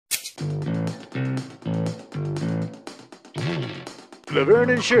Laverne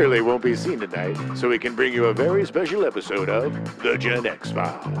and Shirley won't be seen tonight, so we can bring you a very special episode of The Gen X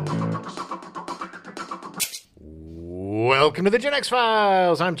Files. Welcome to The Gen X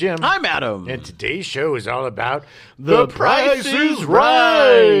Files. I'm Jim. I'm Adam. And today's show is all about The Price is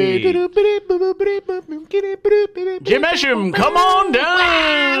Right. Jim Esham, come on down.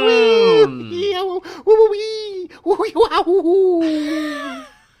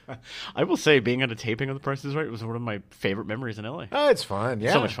 I will say, being at a taping of The Price is Right was one of my favorite memories in LA. Oh, it's fun.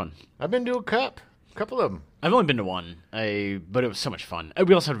 Yeah. So much fun. I've been to a couple of them. I've only been to one, but it was so much fun.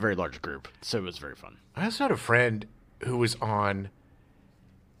 We also had a very large group, so it was very fun. I also had a friend who was on,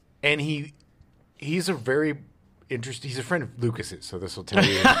 and he's a very interesting. He's a friend of Lucas's, so this will tell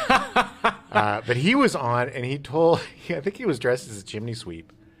you. But he was on, and I think he was dressed as a chimney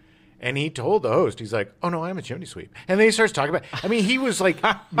sweep, and he told the host, he's like, "Oh no, I'm a chimney sweep," and then he starts talking about. I mean, he was like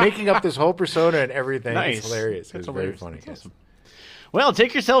making up this whole persona and everything. Nice. It's hilarious. That's it was hilarious. very funny. That's awesome. Well,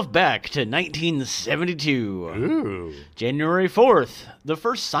 take yourself back to 1972. Ooh. January 4th, the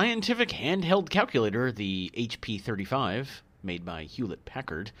first scientific handheld calculator, the HP 35, made by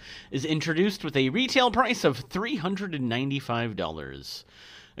Hewlett-Packard, is introduced with a retail price of $395,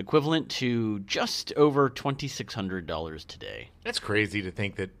 equivalent to just over $2,600 today. That's crazy to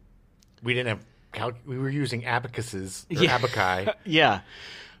think that we didn't have we were using abacuses or Yeah. abaci. Yeah.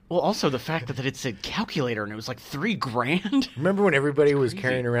 Well, also the fact that it's a calculator and it was like $3,000. Remember when everybody was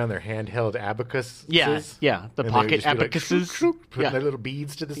carrying around their handheld abacuses? Yeah, the And they would pocket just be like, abacuses. shoop, shoop, putting Yeah. their little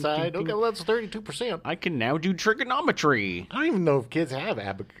beads to the side. ding. Okay, well, that's 32%. I can now do trigonometry. I don't even know if kids have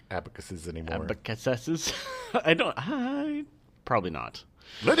abacuses anymore. Abacuses. Probably not.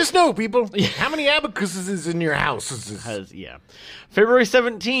 Let us know, people. How many abacuses is in your house? February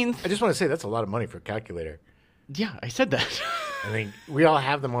 17th. I just want to say that's a lot of money for a calculator. Yeah, I said that. I mean, we all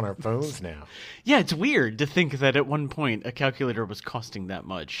have them on our phones now. Yeah, it's weird to think that at one point a calculator was costing that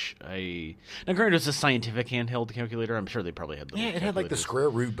much. Now, granted, it was a scientific handheld calculator. I'm sure they probably had. Yeah, it had like the square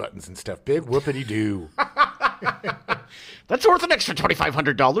root buttons and stuff. Big whoopity doo. That's worth an extra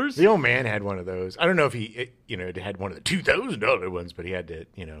 $2,500. The old man had one of those. I don't know if he, had one of the $2,000 ones, but he had to,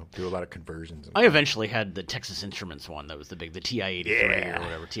 do a lot of conversions. I eventually had the Texas Instruments one. That was the TI-83 Yeah. or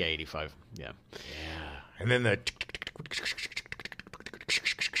whatever, TI-85. Yeah. And then the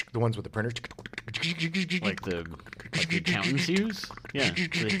ones with the printer. Like the accountants use? Yeah,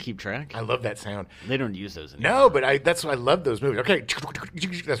 so they keep track. I love that sound. They don't use those anymore. No, but I love those movies. Okay,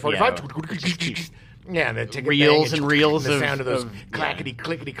 that's 45. Yeah, and then take Reels and reels the of- sound of those of- clackety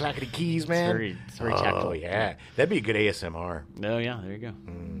clickety clackety keys, man. It's very tactile. Oh yeah, that'd be a good ASMR. Oh, yeah, there you go.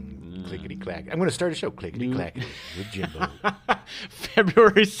 Clickety clack. I'm going to start a show. Clickety clackety with Jimbo.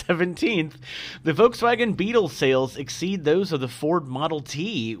 February 17th, the Volkswagen Beetle sales exceed those of the Ford Model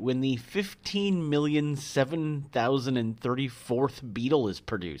T when the 15,007,034th Beetle is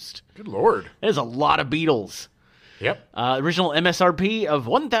produced. Good Lord. That is a lot of Beetles. Yep. Original MSRP of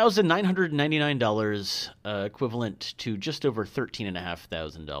 $1,999, equivalent to just over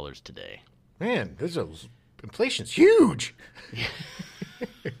 $13,500 today. Man, inflation's huge.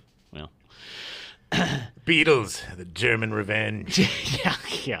 Well, Beatles, the German revenge.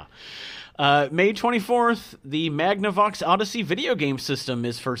 yeah. May 24th, the Magnavox Odyssey video game system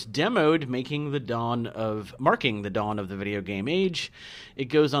is first demoed, marking the dawn of the video game age. It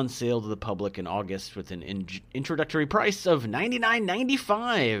goes on sale to the public in August with an introductory price of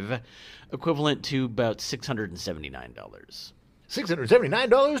 $99.95, equivalent to about $679.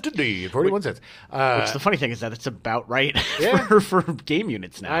 $679 today, 41 cents. Which the funny thing is that it's about right Yeah. for game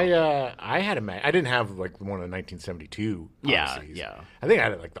units now. I had a Mac. I didn't have like the one in 1972. Yeah, Odysseys. yeah. I think I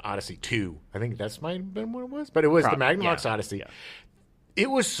had like the Odyssey 2. I think that's might have been what it was, but it was the Magnavox yeah, Odyssey. yeah. It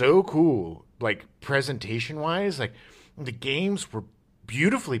was so cool, like presentation wise. Like the games were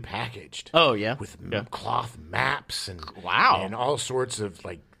beautifully packaged. Oh, yeah? with Yeah. cloth maps and Wow. and all sorts of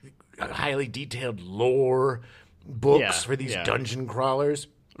like highly detailed lore books Yeah, for these yeah. dungeon crawlers.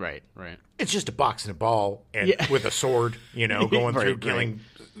 Right. It's just a box and a ball and Yeah. with a sword, going through Right, killing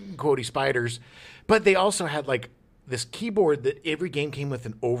quotey spiders. But they also had like this keyboard that every game came with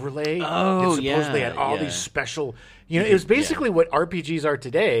an overlay. Oh, that supposedly yeah, had all yeah. these special. It was basically what RPGs are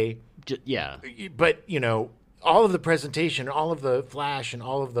today. Yeah. But all of the presentation, all of the flash, and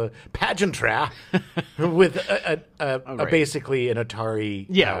all of the pageantry with a basically an Atari.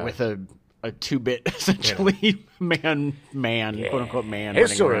 Yeah, with a 2-bit essentially man, quote unquote man. It's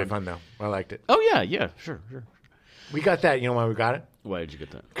running still really around. fun though. I liked it. Oh yeah, sure. We got that. You know why we got it? Why did you get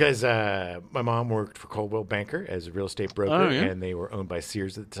that? Because my mom worked for Coldwell Banker as a real estate broker, Oh, yeah? and they were owned by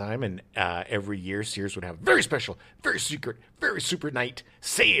Sears at the time. And every year, Sears would have a very special, very secret, very super night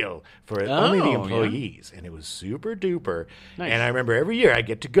sale for only the yeah? employees. And it was super duper. Nice. And I remember every year I'd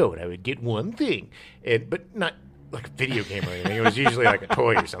get to go, and I would get one thing, but not like a video game or anything. It was usually like a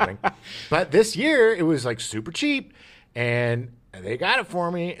toy or something. But this year, it was like super cheap, and they got it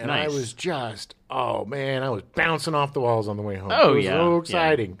for me, and I Nice. was just, oh man, I was bouncing off the walls on the way home. Oh, it was yeah, so yeah.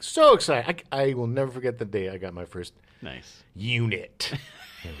 exciting, so exciting. I will never forget the day I got my first Nice. unit.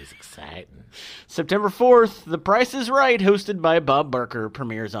 It was exciting. September 4th, The Price is Right, hosted by Bob Barker,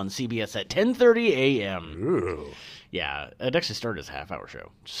 premieres on CBS at 10:30 a.m. Ooh. Yeah, it actually started as a half-hour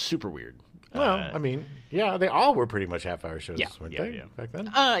show. Super weird. Well, I mean, yeah, they all were pretty much half-hour shows, weren't they? yeah. Back then.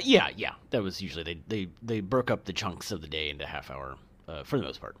 Yeah. That was usually they broke up the chunks of the day into half-hour for the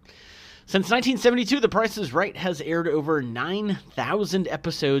most part. Since 1972, The Price is Right has aired over 9,000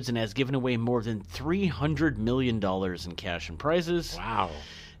 episodes and has given away more than $300 million in cash and prizes. Wow.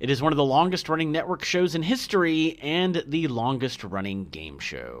 It is one of the longest-running network shows in history and the longest-running game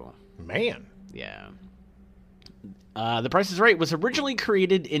show. Man. Yeah. The Price is Right was originally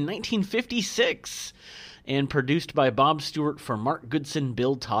created in 1956 and produced by Bob Stewart for Mark Goodson,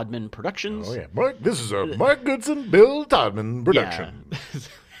 Bill Todman Productions. Oh, yeah. This is a Mark Goodson, Bill Todman production.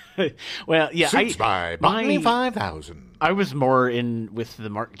 Yeah. Well, yeah. Suits by Botany 5000. I was more in with the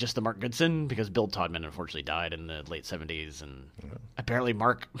Mark Goodson because Bill Todman unfortunately died in the late 70s, and apparently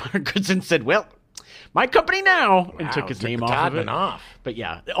Mark Goodson said, "Well, my company now," and took his name off of it. Todman off. But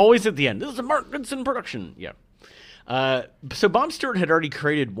yeah, always at the end. This is a Mark Goodson production. Yeah. So Bob Stewart had already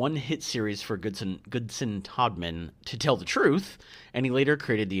created one hit series for Goodson Todman, To Tell the Truth, and he later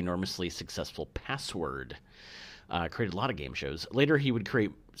created the enormously successful Password. Created a lot of game shows. Later, he would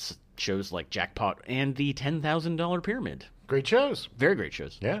create shows like Jackpot and the $10,000 Pyramid. Great shows. Very great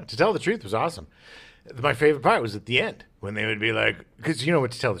shows. Yeah, To Tell the Truth was awesome. My favorite part was at the end when they would be like, because you know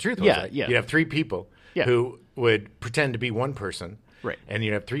what To Tell the Truth was Yeah, like? yeah. You'd have three people Yeah. who would pretend to be one person. Right. And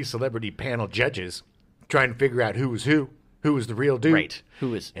you'd have three celebrity panel judges trying to figure out who was the real dude. Right.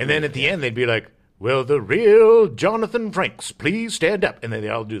 Who is? And then at the end, they'd be like, "Will the real Jonathan Franks please stand up?" And then they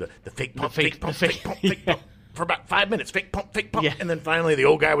all do the fake pump, fake pump, fake pump, fake pump. For about 5 minutes, fake pump, Yeah. and then finally the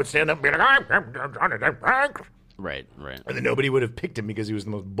old guy would stand up and be like, "I'm Jonathan Franks." Right. And then nobody would have picked him because he was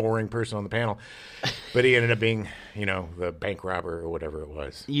the most boring person on the panel. But he ended up being, the bank robber or whatever it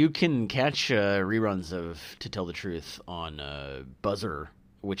was. You can catch reruns of To Tell the Truth on Buzzer,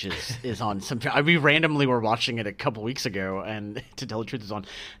 which is on some. We randomly were watching it a couple weeks ago, and To Tell the Truth is on,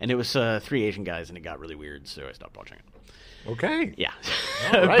 and it was three Asian guys, and it got really weird, so I stopped watching it. Okay. Yeah.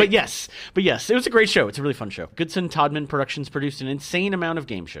 All right. But yes, it was a great show. It's a really fun show. Goodson Todman Productions produced an insane amount of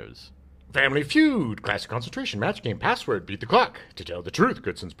game shows. Family Feud, Classic Concentration, Match Game, Password, Beat the Clock. To Tell the Truth,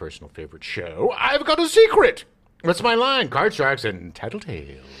 Goodson's personal favorite show. I've got a secret. What's my line? Card Sharks and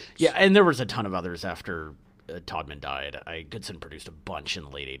Tattletales. Yeah, and there was a ton of others after Todman died. Goodson produced a bunch in the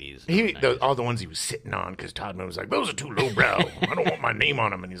late 80s. All the ones he was sitting on, because Todman was like, "Those are too lowbrow. I don't want my name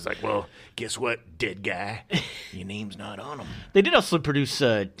on them." And he's like, "Well, guess what, dead guy? Your name's not on them." They did also produce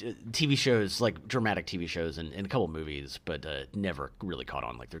TV shows, like dramatic TV shows and a couple movies, but never really caught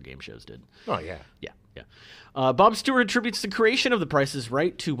on like their game shows did. Oh, yeah. Yeah. Bob Stewart attributes the creation of The Price is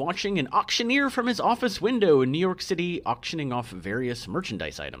Right to watching an auctioneer from his office window in New York City auctioning off various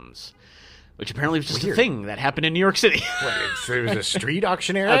merchandise items, which apparently was just a thing that happened in New York City. It was a street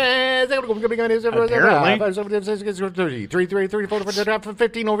auctioneer. Apparently. 3,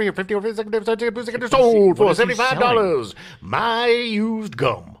 15 over here, 50 over here, sold for $75. My used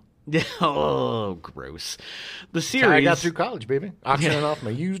gum. Oh, gross. The I series. got through college, baby. Auctioning off my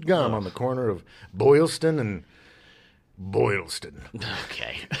used gum on the corner of Boylston and Boylston.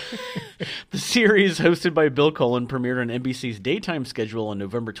 Okay. The series, hosted by Bill Cullen, premiered on NBC's daytime schedule on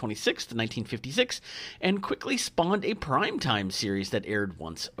November 26th, 1956, and quickly spawned a primetime series that aired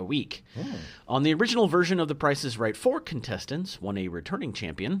once a week. On the original version of The Price is Right, 4 contestants won a returning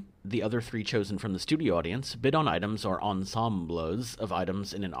champion. The other 3 chosen from the studio audience bid on items or ensembles of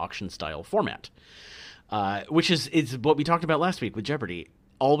items in an auction-style format, which is what we talked about last week with Jeopardy!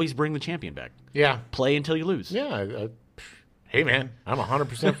 Always bring the champion back. Yeah. Play until you lose. Yeah. Hey, man, I'm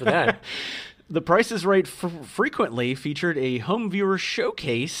 100% for that. The Price is Right frequently featured a home viewer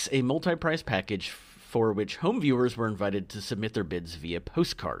showcase, a multi-prize package for which home viewers were invited to submit their bids via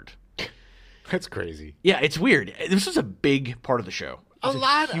postcard. That's crazy. Yeah, it's weird. This was a big part of the show. It was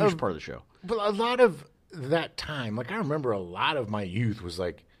a huge part of the show. But a lot of that time, like I remember a lot of my youth was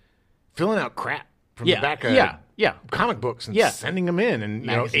like filling out crap from the back of comic books and sending them in. And, 8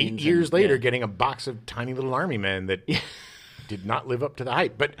 Magazines years and- later, yeah. getting a box of tiny little army men that did not live up to the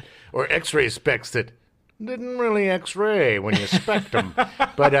hype, or X-ray specs that didn't really X-ray when you spec'd them.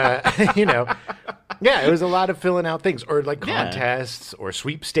 But yeah, it was a lot of filling out things, or like contests, or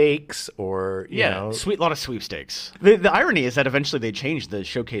sweepstakes, or you know, lot of sweepstakes. The irony is that eventually they changed the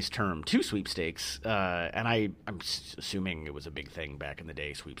showcase term to sweepstakes, and I'm assuming it was a big thing back in the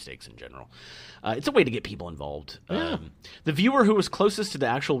day. Sweepstakes in general, it's a way to get people involved. Yeah. The viewer who was closest to the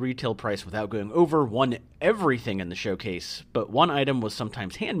actual retail price without going over won everything in the showcase, but one item was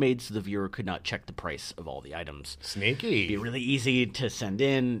sometimes handmade, so the viewer could not check the price of all the items. Sneaky. It'd be really easy to send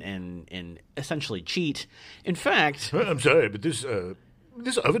in and essentially cheat. In fact, I'm sorry, but this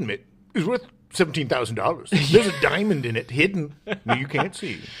oven mitt is worth $17,000. There's a diamond in it hidden you can't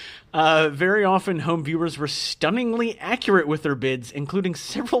see. very often home viewers were stunningly accurate with their bids, including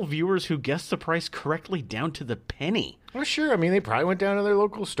several viewers who guessed the price correctly down to the penny. Well, sure. I mean, they probably went down to their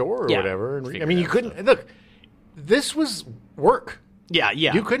local store or whatever. And you couldn't look. This was work. Yeah.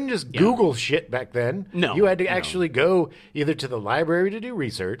 You couldn't just Google shit back then. No. You had to actually go either to the library to do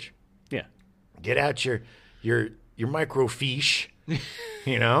research. Yeah. Get out your microfiche,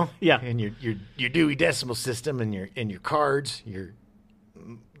 you know? Yeah. And your Dewey Decimal System and your cards, your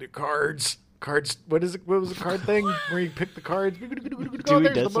cards. What is it? What was the card thing where you pick the cards? Dewey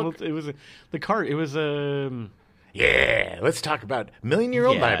Decimal. It was the card. It was Yeah, let's talk about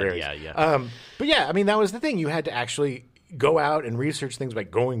million-year-old libraries. Yeah. But yeah, I mean, that was the thing. You had to actually go out and research things by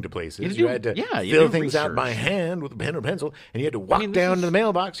going to places. You had to fill things out by hand with a pen or pencil, and you had to walk down to the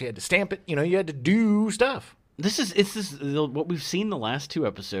mailbox. You had to stamp it. You know, you had to do stuff. What we've seen the last two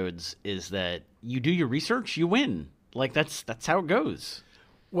episodes is that you do your research, you win. Like that's how it goes.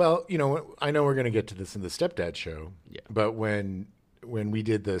 Well, you know, I know we're going to get to this in the Stepdad show, but when we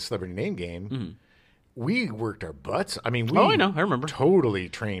did the celebrity name game, we worked our butts. I mean, I know. I remember. Totally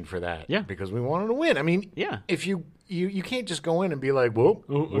trained for that. Yeah. Because we wanted to win. I mean, if you can't just go in and be like, well,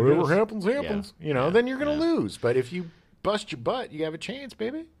 whatever happens. Yeah. You know, then you're going to lose. But if you bust your butt, you have a chance,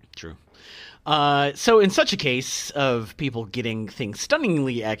 baby. True. So in such a case of people getting things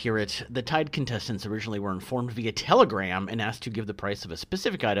stunningly accurate, the tied contestants originally were informed via telegram and asked to give the price of a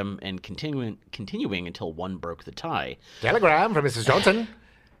specific item and continuing until one broke the tie. Telegram from Mrs. Johnson.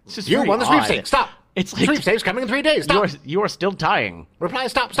 You won the sweepstakes. Stop. It's like sweepstakes coming in 3 days. Stop. You are still tying. Reply.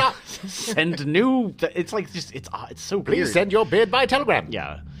 Stop. Send new. It's like just it's so weird. Please send your bid by telegram.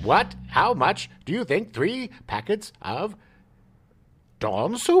 Yeah. What? How much do you think 3 packets of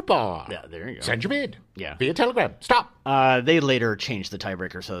Dawn soup are? Yeah, there you go. Send your bid. Yeah. Via telegram. Stop. They later changed the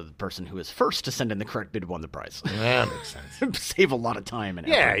tiebreaker so the person who was first to send in the correct bid won the prize. That makes sense. Save a lot of time and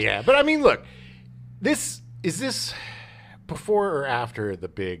effort. Yeah. But I mean, look, is this before or after the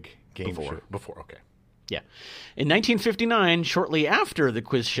big game show? Before, okay. Yeah. In 1959, shortly after the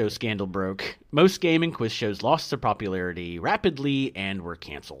quiz show scandal broke, most gaming quiz shows lost their popularity rapidly and were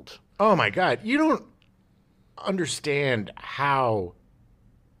canceled. Oh my God. You don't understand how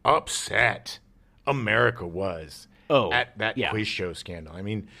upset America was at that quiz show scandal. I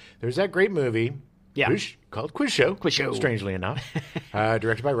mean, there's that great movie called Quiz Show. Strangely enough.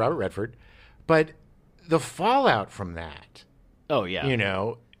 Directed by Robert Redford. But the fallout from that. Oh, yeah. You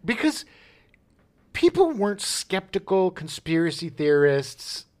know, because people weren't skeptical conspiracy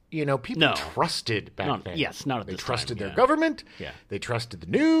theorists. You know, people trusted back then. Yes, not at this time. They trusted their government. Yeah. They trusted the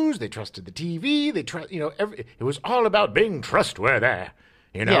news. They trusted the TV. It was all about being trustworthy.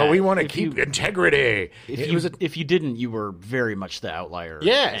 You know, we want to keep integrity. If you didn't, you were very much the outlier.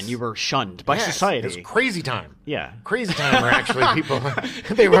 Yes. And you were shunned by society. It was crazy time. Yeah. Crazy time where actually people,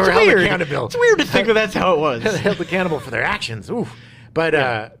 they were held accountable. It's weird to think that's how it was. Held accountable for their actions. Oof. But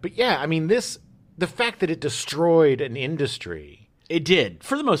yeah, I mean, the fact that it destroyed an industry. It did,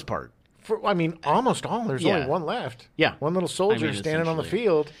 for the most part. Almost all. There's only one left. Yeah. One little soldier standing on the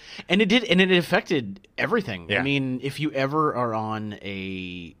field. And it affected everything. Yeah. I mean, if you ever are on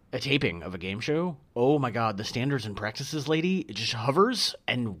a taping of a game show, oh my God, the standards and practices lady just hovers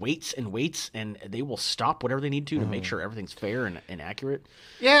and waits, and they will stop whatever they need to make sure everything's fair and accurate.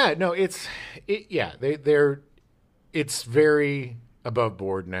 Yeah, no, it's very above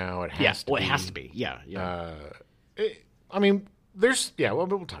board now. It has to be. It has to be. Yeah.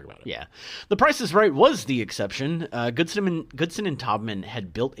 We'll talk about it. Yeah. The Price is Right was the exception. Goodson and Taubman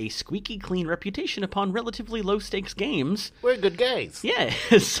had built a squeaky clean reputation upon relatively low-stakes games. We're good guys. Yeah.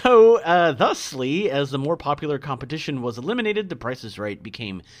 So, thusly, as the more popular competition was eliminated, The Price is Right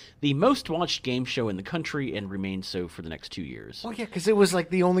became the most-watched game show in the country and remained so for the next 2 years. Oh, yeah, because it was like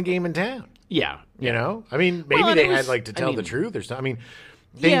the only game in town. Yeah. You know? I mean, maybe they had to tell the truth or something. I mean,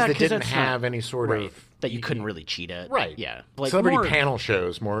 things that didn't have any sort of... That you couldn't really cheat at. Right. Yeah. Celebrity panel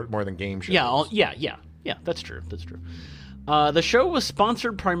shows more than game shows. Yeah, yeah, that's true. The show was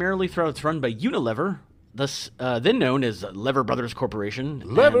sponsored primarily throughout its run by Unilever, thus then known as Lever Brothers Corporation.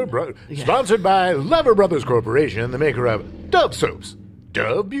 Sponsored by Lever Brothers Corporation, the maker of Dove soaps,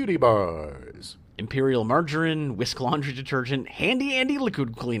 Dove beauty bars, Imperial Margarine, Whisk Laundry Detergent, Handy Andy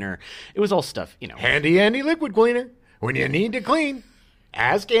Liquid Cleaner. It was all stuff, Handy Andy Liquid Cleaner. When you need to clean,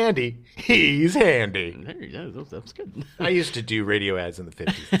 ask Andy. He's handy. There you go. That was good. I used to do radio ads in the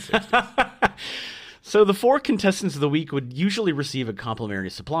 50s and 60s. So the 4 contestants of the week would usually receive a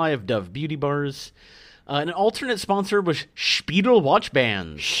complimentary supply of Dove beauty bars. An alternate sponsor was Spiegel watch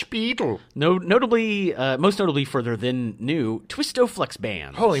bands. Spiegel. Most notably for their then new Twistoflex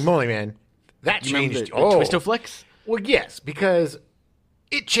bands. Holy moly, man. That changed. The Twistoflex? Well, yes, because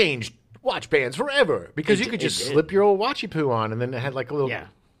it changed watch bands forever. Because you could just slip your old watchy poo on, and then it had like a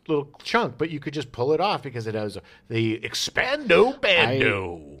little chunk, but you could just pull it off because it has the Expando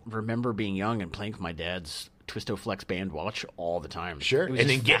Bando. I remember being young and playing with my dad's Twistoflex band watch all the time. Sure. It was and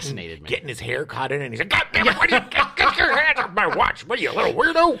just then fascinated me. Getting his hair caught in it, and he's like, God damn it, what do you get your hands off my watch? What are you, a little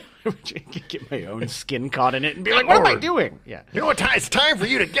weirdo? Get my own skin caught in it and be like, what am I doing? Yeah. You know what? It's time for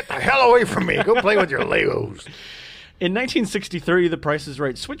you to get the hell away from me. Go play with your Legos. In 1963, The Price is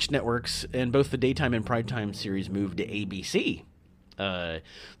Right switched networks, and both the daytime and primetime series moved to ABC.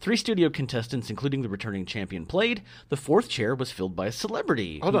 3 studio contestants, including the returning champion, played. The 4th chair was filled by a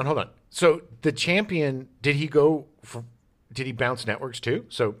celebrity. Hold on. So the champion, did he bounce networks too?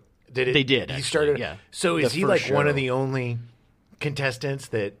 So They did. He actually, started. Yeah. So is he first like show. one of the only contestants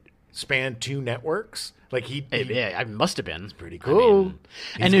that spanned 2 networks? Like Yeah, I must have been. pretty cool.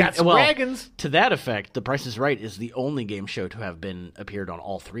 He's got some dragons. To that effect, The Price is Right is the only game show to have appeared on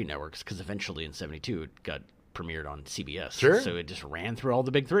all 3 networks, because eventually in '72 it got premiered on CBS. Sure. So it just ran through all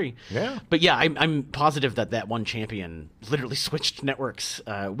the big 3. Yeah. But yeah, I'm positive that one champion literally switched networks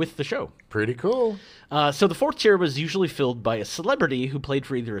with the show. Pretty cool. So the 4th chair was usually filled by a celebrity who played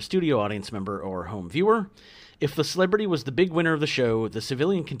for either a studio audience member or home viewer. If the celebrity was the big winner of the show, the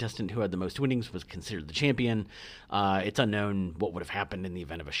civilian contestant who had the most winnings was considered the champion. It's unknown what would have happened in the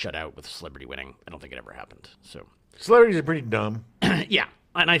event of a shutout with a celebrity winning. I don't think it ever happened. So, Celebrities are pretty dumb. yeah,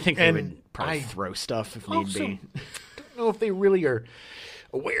 and I think they And would probably throw stuff if need be. Don't know if they really are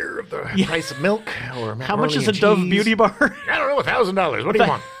aware of the price of milk or How much macaroni is a and Dove cheese. beauty bar? I don't know, $1,000. What do you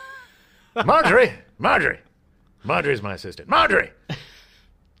want? Marjorie. Marjorie's my assistant. Marjorie,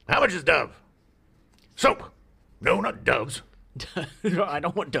 how much is Dove? Soap. No, not Doves. I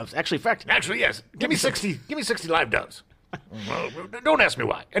don't want Doves. Actually, in fact, Yes. Give me 60 live Doves. Well, don't ask me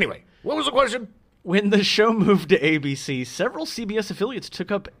why. Anyway, what was the question? when the show moved to ABC, several CBS affiliates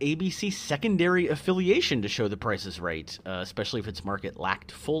took up ABC secondary affiliation to show The Price is Right, especially if its market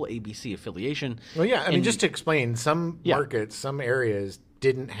lacked full ABC affiliation. Well, yeah, I mean, just to explain, some markets, some areas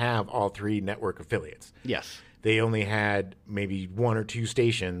didn't have all 3 network affiliates. Yes. They only had maybe 1 or 2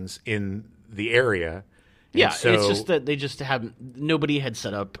 stations in the area. Yeah, so, it's just that they just haven't. Nobody had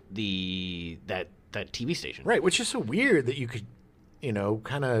set up that TV station. Right, which is so weird that you could,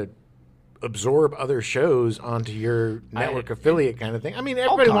 kind of absorb other shows onto your network affiliate kind of thing. I mean,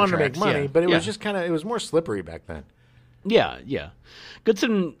 everybody wanted to make money, but it was just it was more slippery back then. Yeah, yeah.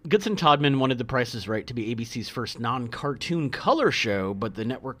 Goodson Todman wanted The Price is Right to be ABC's first non-cartoon color show, but the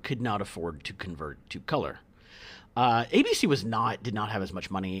network could not afford to convert to color. ABC did not have as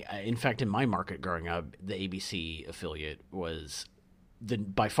much money. In fact, in my market growing up, the ABC affiliate was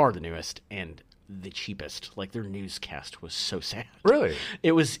by far the newest and the cheapest. Like, their newscast was so sad. Really?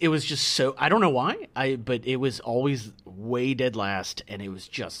 It was just so, I don't know why, but it was always way dead last, and it was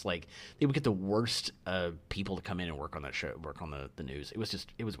just like they would get the worst people to come in and work on that show, work on the news. It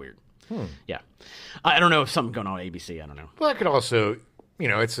was weird. Yeah. I don't know if something going on at ABC. I don't know. Well, that could also,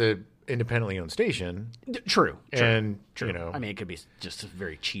 it's a independently owned station. True. And, I mean, it could be just a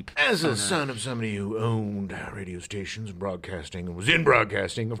very cheap. As a son of somebody who owned radio stations and broadcasting and was in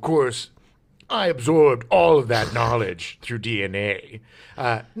broadcasting, of course, I absorbed all of that knowledge through DNA.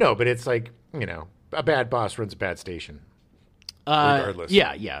 No, but it's like, a bad boss runs a bad station. Regardless.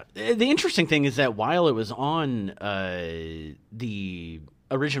 Yeah. The interesting thing is that while it was on the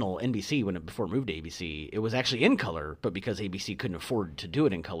original NBC before it moved to ABC, it was actually in color, but because ABC couldn't afford to do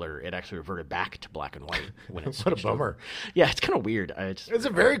it in color, it actually reverted back to black and white when it What a bummer. Yeah, it's kind of weird. It's a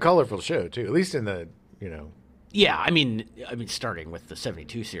very colorful show, too, at least in the, Yeah, I mean, starting with the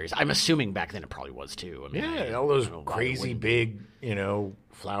 72 series, I'm assuming back then it probably was too. I mean, Yeah, all those I don't know why it crazy wouldn't. big,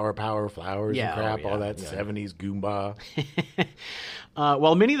 flower power flowers Yeah, and crap, oh, all yeah, that yeah. 70s Goomba.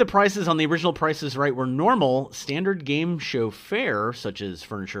 While many of the prices on the original Price is Right were normal, standard game show fare, such as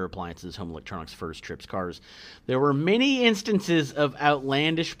furniture, appliances, home electronics, furs, trips, cars, there were many instances of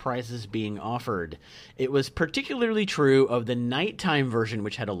outlandish prices being offered. It was particularly true of the nighttime version,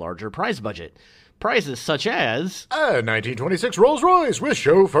 which had a larger prize budget. Prizes such as A 1926 Rolls-Royce with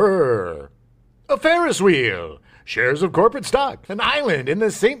chauffeur. A Ferris wheel. Shares of corporate stock. An island in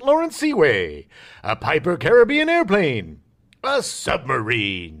the St. Lawrence Seaway. A Piper Caribbean airplane. A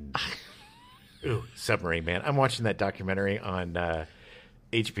submarine. Ooh, submarine, man. I'm watching that documentary on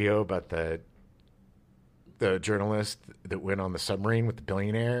HBO about the journalist that went on the submarine with the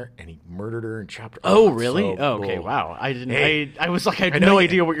billionaire and he murdered her and chopped her. Oh, it's really? so Oh, okay, cool. wow. I didn't. Hey, I was like, I I had know no you-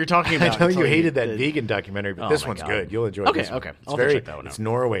 idea what you're talking I about. know you until hated that did. vegan documentary, but Oh this my one's God. good. You'll enjoy Okay, this one. okay. It's I'll have to very, check that one it's out.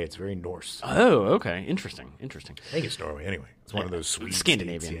 Norway. It's very Norse. Oh, okay. Interesting. I think it's Norway anyway. It's one of those Swede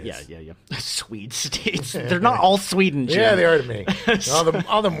Scandinavian. states, yes. Yeah. Swede states. They're not all Sweden. Jim. Yeah, they are to me.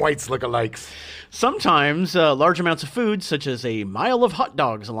 all them whites lookalikes. Sometimes large amounts of food, such as a mile of hot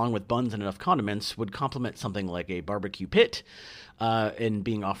dogs along with buns and enough condiments, would complement something like a barbecue pit and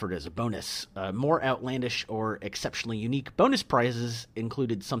being offered as a bonus. More outlandish or exceptionally unique bonus prizes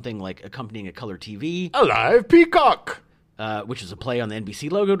included something like accompanying a color TV, A live peacock. which is a play on the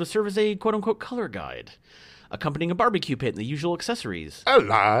NBC logo to serve as a quote-unquote color guide, accompanying a barbecue pit and the usual accessories, A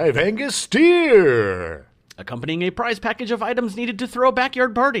live Angus steer. accompanying a prize package of items needed to throw a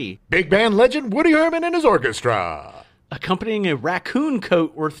backyard party, Big band legend Woody Herman and his orchestra. accompanying a raccoon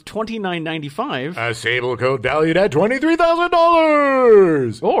coat worth $29.95, A sable coat valued at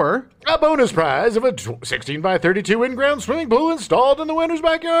 $23,000. or A bonus prize of a 16 by 32 in-ground swimming pool installed in the winner's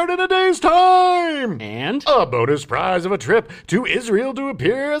backyard in a day's time. and A bonus prize of a trip to Israel to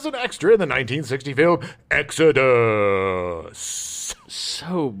appear as an extra in the 1960 film Exodus.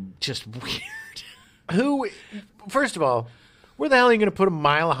 so just weird. Who, first of all, where the hell are you going to put a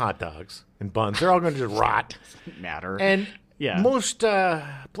mile of hot dogs and buns? They're all going to just rot. Matter. And Yeah. most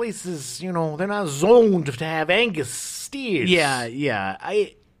places, they're not zoned to have Angus steers. yeah.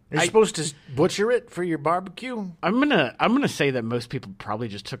 You're supposed to butcher it for your barbecue. I'm gonna say that most people probably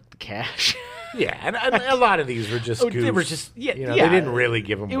just took the cash. Yeah, and a lot of these were just goofs. They were just They didn't really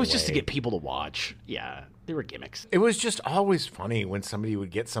give them It was away. just to get people to watch. Yeah, they were gimmicks. It was just always funny when somebody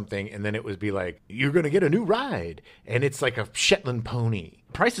would get something and then it would be like, you're going to get a new ride. And it's like a Shetland pony.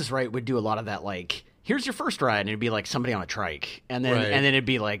 Price is Right would do a lot of that, like, here's your first ride, and it'd be like somebody on a trike, and then Right. and then it'd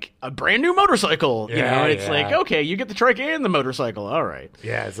be like a brand new motorcycle, Yeah, and it's yeah. like, okay, you get the trike and the motorcycle, all right,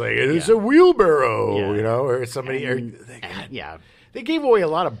 Yeah, it's like, it's a wheelbarrow, Yeah. or somebody. yeah, They gave away a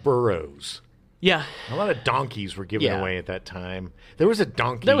lot of burros. yeah. A lot of donkeys were given Yeah. away at that time. There was a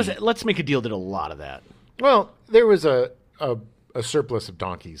donkey. Let's Make a Deal did a lot of that. Well, there was a surplus of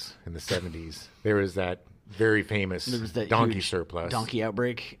donkeys in the 70s. There was that very famous There was that donkey huge surplus. donkey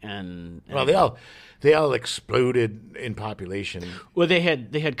outbreak, and Well, they all exploded in population. well, they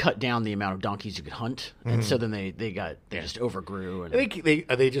had cut down the amount of donkeys you could hunt, and so then they just overgrew, and I think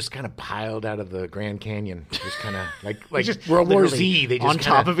they just kind of piled out of the Grand Canyon, just kind of like just World War literally Z. They just on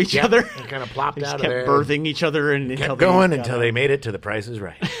top of each other. They kind of plopped they just out kept of there, birthing each other, and kept going until they made it to the Price is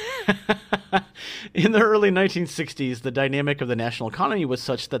Right. In the early 1960s, the dynamic of the national economy was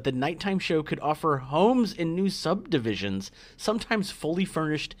such that the nighttime show could offer homes in new subdivisions, sometimes fully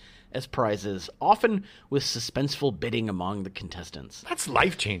furnished as prizes, often with suspenseful bidding among the contestants. That's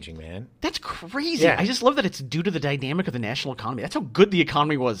life changing, man. That's crazy. Yeah. I just love that it's due to the dynamic of the national economy. That's how good the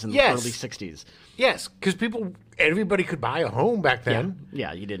economy was in the Yes. early 60s. Yes, because everybody could buy a home back then.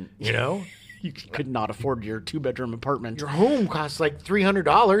 Yeah, you didn't. You know, You could not afford your 2-bedroom apartment. your home costs like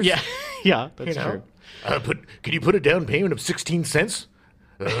 $300. Yeah, yeah, that's You true. know, can you put a down payment of 16 cents?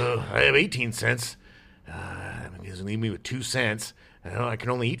 I have 18 cents. That doesn't leave me with 2 cents. I can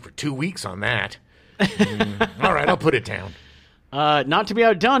only eat for 2 weeks on that. All right, I'll put it down. Not to be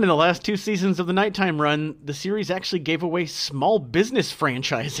outdone, in the last 2 seasons of the nighttime run, the series actually gave away small business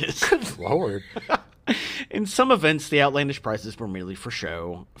franchises. Good Lord. In some events, the outlandish prices were merely for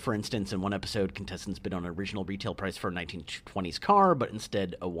show. For instance, in one episode, contestants bid on an original retail price for a 1920s car, but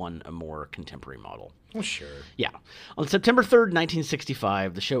instead won a more contemporary model. Well, sure. Yeah. On September 3rd,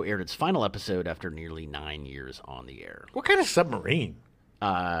 1965, the show aired its final episode after nearly 9 years on the air. What kind of submarine?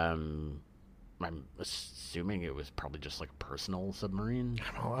 I'm assuming it was probably just like a personal submarine.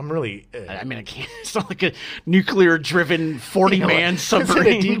 Oh, I'm really. I mean, I can't. It's not like a nuclear-driven 40-man Is it a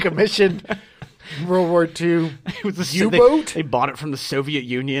submarine. decommissioned? World War II It was U-boat. They bought it from the Soviet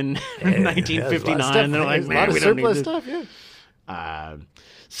Union in 1959, and they're like, a lot man, of we don't need surplus this. stuff. Yeah.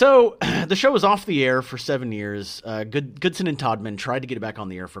 So the show was off the air for 7 years. Goodson and Todman tried to get it back on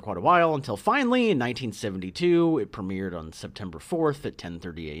the air for quite a while until finally in 1972 it premiered on September 4th at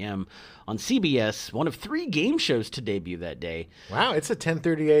 10:30 a.m. on CBS, one of 3 game shows to debut that day. Wow, it's a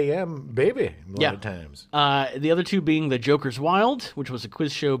 10:30 a.m. baby a lot of times. The other 2 being The Joker's Wild, which was a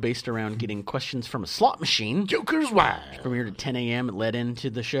quiz show based around getting questions from a slot machine. Joker's Wild. Premiered at 10 a.m. It led into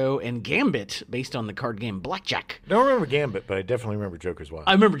the show, and Gambit, based on the card game Blackjack. Don't remember Gambit, but I definitely remember Joker's Wild.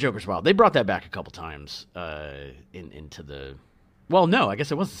 I remember Joker's Wild. They brought that back a couple times into the... Well, no, I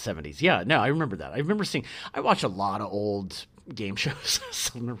guess it was the 70s. Yeah, no, I remember that. I watch a lot of old game shows,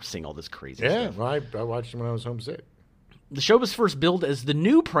 so I remember seeing all this crazy stuff. Well, I watched them when I was homesick. The show was first billed as the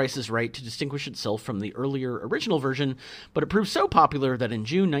new Price is Right to distinguish itself from the earlier original version, but it proved so popular that in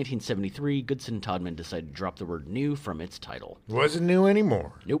June 1973, Goodson and Todman decided to drop the word new from its title. Wasn't new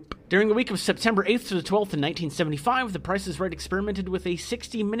anymore. Nope. During the week of September 8th to the 12th in 1975, The Price is Right experimented with a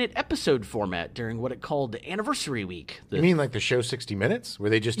 60-minute episode format during what it called Anniversary Week. You mean like the show 60 Minutes, where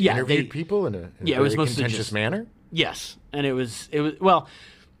they just interviewed people in a it was very mostly contentious manner? Yes, and it was well,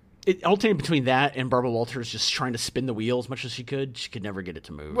 it alternated between that and Barbara Walters just trying to spin the wheel as much as she could. She could never get it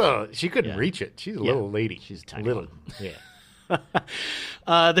to move. Well, she couldn't reach it. She's a little lady. She's a tiny little. one. Yeah.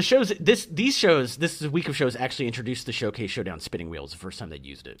 The shows, this week of shows actually introduced the Showcase Showdown spinning wheels. The first time they'd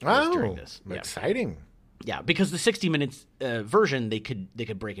used it was during this. Yeah. Exciting. Yeah, because the 60 minutes version, they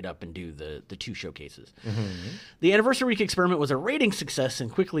could break it up and do the 2 showcases. Mm-hmm. The Anniversary Week experiment was a rating success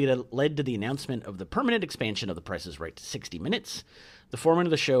and quickly led to the announcement of the permanent expansion of The Price is Right to 60 minutes. The format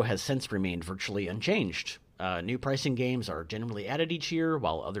of the show has since remained virtually unchanged. New pricing games are generally added each year,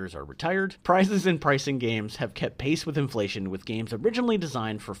 while others are retired. Prizes in pricing games have kept pace with inflation, with games originally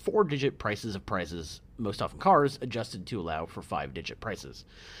designed for 4-digit prices of prizes, most often cars, adjusted to allow for 5-digit prices.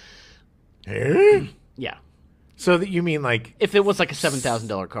 Yeah. So that you mean like... If it was like a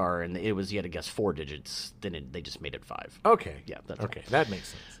 $7,000 car and it was, you had to guess 4 digits, then they just made it 5. Okay. Yeah. That's okay. That makes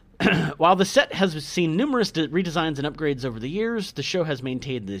sense. While the set has seen numerous redesigns and upgrades over the years, the show has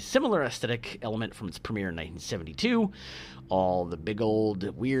maintained the similar aesthetic element from its premiere in 1972. All the big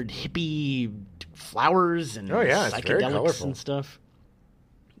old weird hippie flowers and psychedelics and stuff.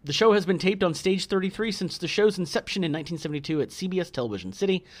 The show has been taped on Stage 33 since the show's inception in 1972 at CBS Television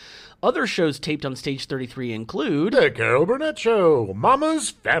City. Other shows taped on Stage 33 include... The Carol Burnett Show, Mama's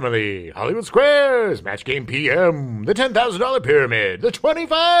Family, Hollywood Squares, Match Game PM, The $10,000 Pyramid, The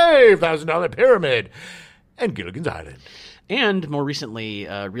 $25,000 Pyramid, and Gilligan's Island. And more recently,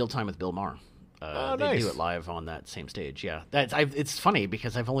 Real Time with Bill Maher. They nice. Do it live on that same stage. Yeah, it's funny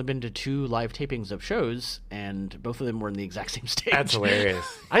because I've only been to 2 live tapings of shows, and both of them were in the exact same stage. That's hilarious.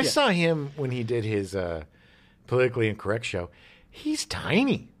 I saw him when he did his Politically Incorrect show. He's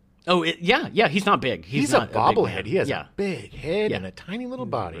tiny. Oh, yeah. He's not big. He's not a bobblehead. He has a big head and a tiny little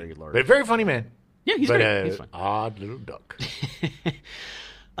body. Very large. But a very funny man. Yeah, he's great. He's fun. Odd little duck.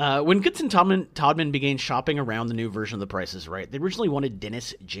 When Goodson Todman began shopping around the new version of The Price is Right, they originally wanted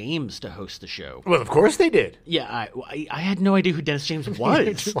Dennis James to host the show. Well, of course they did. Yeah, I had no idea who Dennis James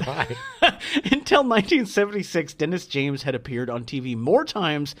was. Why? Until 1976, Dennis James had appeared on TV more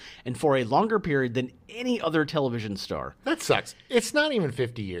times and for a longer period than any other television star. That sucks. It's not even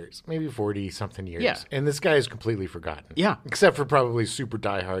 50 years, maybe 40-something years. Yeah. And this guy is completely forgotten. Yeah. Except for probably super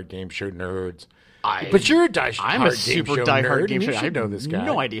diehard game show nerds. But you're a I'm a super diehard game show. You should know this guy.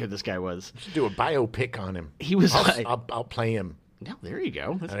 No idea who this guy was. You should do a biopic on him. He was. I'll play him. No, there you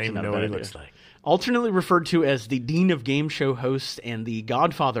go. I don't even know what he looks like. Alternately referred to as the Dean of Game Show Hosts and the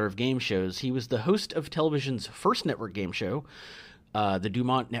Godfather of Game Shows, he was the host of television's first network game show, the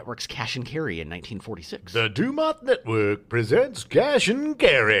Dumont Network's Cash and Carry in 1946. The Dumont Network presents Cash and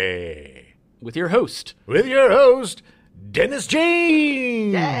Carry. With your host, Dennis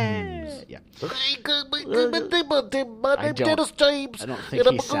James. Yeah. I don't think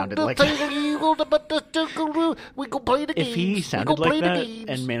he sounded like that. We go play the games. If he sounded like that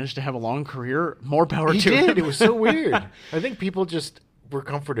and managed to have a long career, more power to him. He did. It was so weird. I think people just were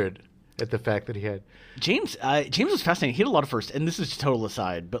comforted at the fact that he had... James was fascinating. He had a lot of firsts, and this is a total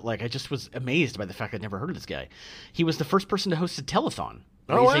aside, but I just was amazed by the fact I'd never heard of this guy. He was the first person to host a telethon.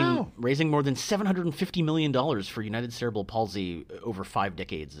 Raising more than $750 million for United Cerebral Palsy over 5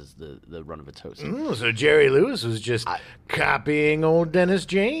 decades is the run of its hosting. So Jerry Lewis was just copying old Dennis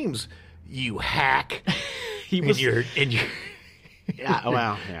James. You hack. He was in your in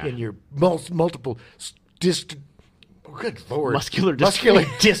your multiple good Lord. Muscular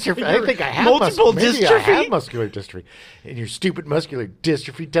dystrophy. I think I have multiple dystrophy. Maybe I have muscular dystrophy. In your stupid muscular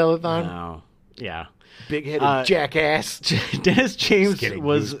dystrophy telethon. No. Yeah. Big-headed jackass. Dennis James kidding. He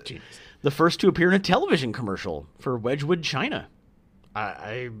was was genius. the first to appear in a television commercial for Wedgwood China.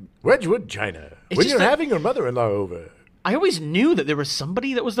 Wedgwood, China. When just you're that- having your mother-in-law over. I always knew that there was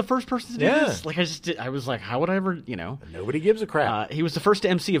somebody that was the first person to do Yeah. this. Like I was like, how would I ever, Nobody gives a crap. He was the first to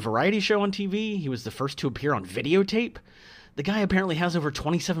MC a variety show on TV. He was the first to appear on videotape. The guy apparently has over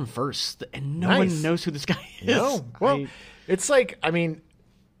 27 firsts, and no Nice. one knows who this guy is. No. Well, it's like, I mean,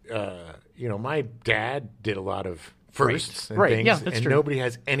 my dad did a lot of firsts and Right. things, Yeah, that's and true. nobody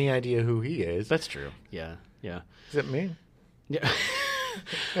has any idea who he is. That's true. Yeah. Yeah. Is that me? Yeah.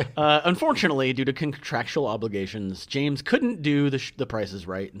 Unfortunately, due to contractual obligations, James couldn't do the Price is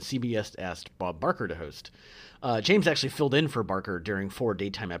Right, and CBS asked Bob Barker to host. James actually filled in for Barker during 4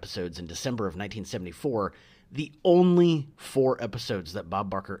 daytime episodes in December of 1974, the only 4 episodes that Bob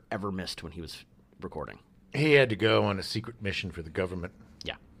Barker ever missed when he was recording. He had to go on a secret mission for the government.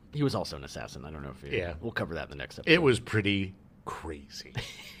 Yeah. He was also an assassin. I don't know if Yeah. we'll cover that in the next episode. It was pretty crazy.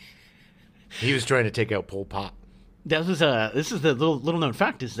 He was trying to take out Pol Pot. This is the little known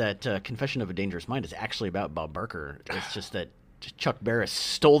fact is that Confession of a Dangerous Mind is actually about Bob Barker. It's just that Chuck Barris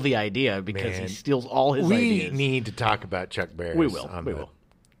stole the idea because Man. he steals all his We ideas. need to talk about Chuck Barris. We will. On We the will.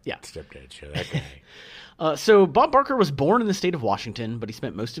 Yeah. Stepdad show. That guy. So Bob Barker was born in the state of Washington, but he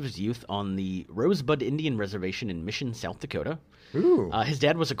spent most of his youth on the Rosebud Indian Reservation in Mission, South Dakota. Ooh. His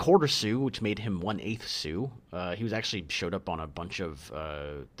dad was a quarter Sioux, which made him 1/8 Sioux. He was actually showed up on a bunch of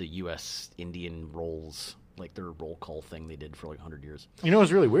the U.S. Indian rolls, like their roll call thing they did for like 100 years. You know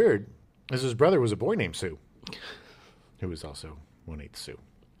what's really weird is his brother was a boy named Sue, who was also 1/8 Sue.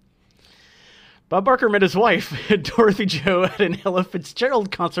 Bob Barker met his wife, Dorothy Jo, at an Ella Fitzgerald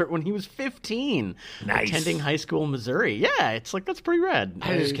concert when he was 15, Nice. attending high school in Missouri. Yeah, it's like, that's pretty rad.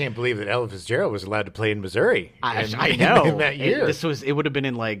 I just can't believe that Ella Fitzgerald was allowed to play in Missouri. I know. In that year. It would have been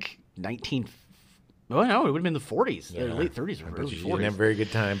in like 19... Oh, no, it would have been the 40s, Yeah. late 30s, I or bet early you didn't have a 40s. very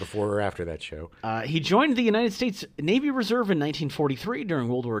good time before or after that show. He joined the United States Navy Reserve in 1943 during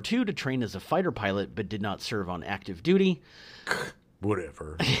World War II to train as a fighter pilot, but did not serve on active duty.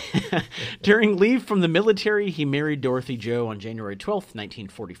 Whatever. During leave from the military, he married Dorothy Jo on January 12th,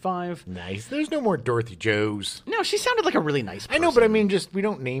 1945. Nice. There's no more Dorothy Joes. No, she sounded like a really nice person. I know, but I mean, just we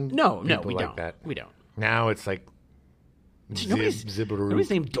don't name No, people we like don't. that. We don't. Now it's like Nobody's Zibberoo.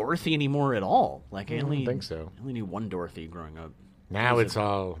 named Dorothy anymore at all. Like I only think so. I only knew one Dorothy growing up. Now it's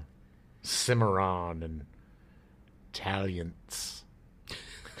all Cimarron and Italians.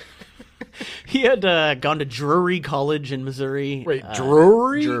 He had gone to Drury College in Missouri. Wait,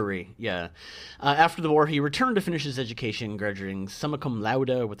 Drury? Drury, yeah. After the war, he returned to finish his education, graduating summa cum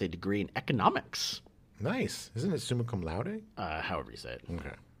laude with a degree in economics. Nice. Isn't it summa cum laude? However you say it.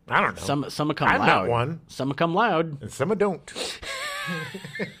 Okay. I don't know. Summa cum I'm laude. not one. Summa cum laude. And some don't.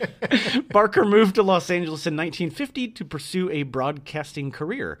 Barker moved to Los Angeles in 1950 to pursue a broadcasting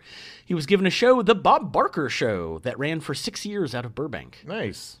career. He was given a show, The Bob Barker Show, that ran for 6 years out of Burbank.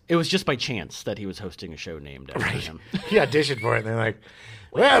 Nice. It was just by chance that he was hosting a show named after him. He auditioned for it, and they're like,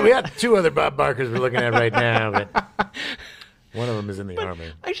 well, we got 2 other Bob Barkers we're looking at right now, but one of them is in the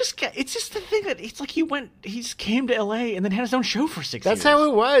Army. It's just the thing that it's like he just came to LA and then had his own show for 6 years. That's how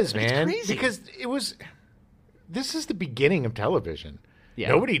it was, It's man. crazy. Because this is the beginning of television. Yeah.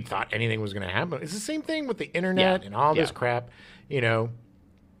 Nobody thought anything was going to happen. It's the same thing with the internet Yeah. and all this Yeah. crap.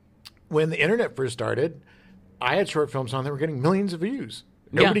 When the internet first started, I had short films on that were getting millions of views.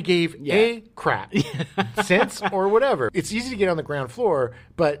 Nobody gave a crap, cents or whatever. It's easy to get on the ground floor,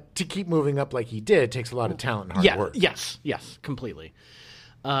 but to keep moving up like he did takes a lot of talent and hard work. Yes, completely.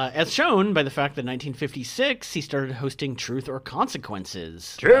 As shown by the fact that in 1956 he started hosting Truth or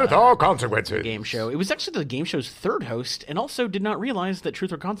Consequences. Truth or consequences. Game show. It was actually the game show's third host, and also did not realize that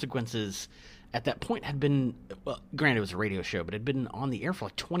Truth or Consequences at that point had been, well, granted it was a radio show, but had been on the air for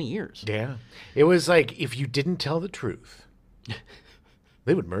like 20 years. Yeah. It was like if you didn't tell the truth,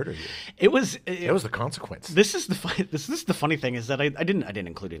 they would murder you. It was That was the consequence. This is the funny thing is that I didn't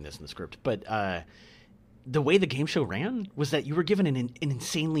include this in the script, but the way the game show ran was that you were given an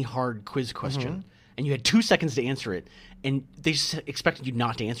insanely hard quiz question, and you had 2 seconds to answer it, and they just expected you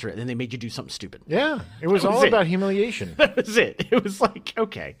not to answer it, and then they made you do something stupid. Yeah. It was That was all it. about humiliation. That was it. It was like,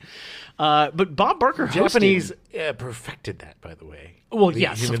 okay. But Bob Barker hosting... Japanese perfected that, by the way. Well, The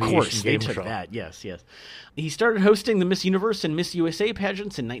yes, of humiliation course. They game took show. that. Yes. He started hosting the Miss Universe and Miss USA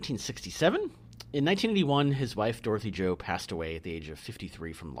pageants in 1967. In 1981, his wife, Dorothy Jo, passed away at the age of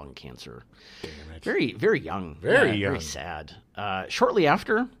 53 from lung cancer. Damn it. Very, very young. Very young. Very sad. Shortly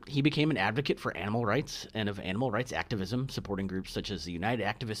after, he became an advocate for animal rights and of animal rights activism, supporting groups such as the United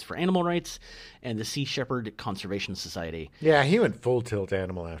Activists for Animal Rights and the Sea Shepherd Conservation Society. Yeah, he went full tilt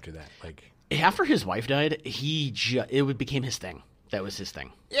animal after that. Like, After his wife died, it became his thing. That was his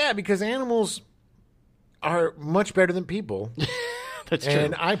thing. Yeah, because animals are much better than people. That's true.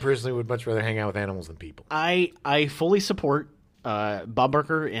 And I personally would much rather hang out with animals than people. I fully support Bob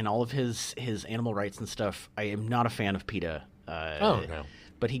Barker and all of his animal rights and stuff. I am not a fan of PETA. No.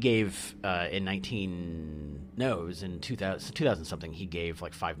 But he gave in 2000 something, he gave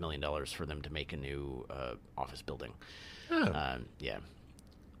like $5 million for them to make a new office building. Oh. Yeah.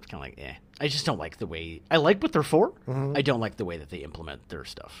 It's kind of like, I just don't like the way, I like what they're for. Mm-hmm. I don't like the way that they implement their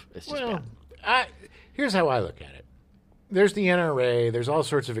stuff. It's just bad. Here's how I look at it. There's the NRA. There's all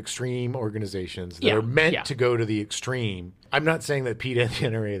sorts of extreme organizations that are meant to go to the extreme. I'm not saying that PETA and the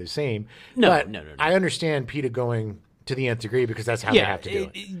NRA are the same. No. I understand PETA going to the nth degree because that's how they have to do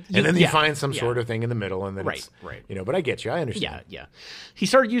it. And then you find some sort of thing in the middle, and then Right. But I get you. I understand. Yeah. He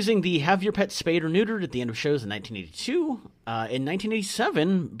started using the have your pet spayed or neutered at the end of shows in 1982. In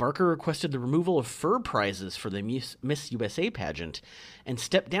 1987, Barker requested the removal of fur prizes for the Miss USA pageant and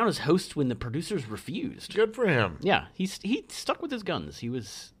stepped down as host when the producers refused. Good for him. Yeah, he stuck with his guns. He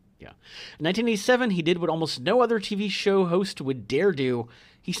was, In 1987, he did what almost no other TV show host would dare do.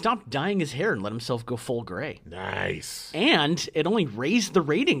 He stopped dyeing his hair and let himself go full gray. Nice. And it only raised the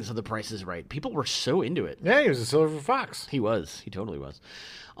ratings of The Price is Right. People were so into it. Yeah, he was a silver fox. He was. He totally was.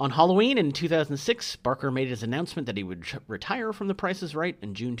 On Halloween in 2006, Barker made his announcement that he would retire from The Price is Right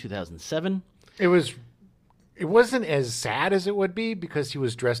in June 2007. It wasn't as sad as it would be because he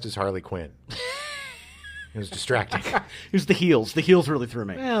was dressed as Harley Quinn. It was distracting. It was the heels. The heels really threw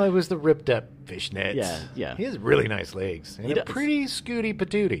me. Well, it was the ripped up fishnets. Yeah. He has really nice legs. And He a does. pretty scooty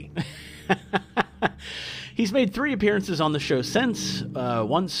patootie. He's made 3 appearances on the show since,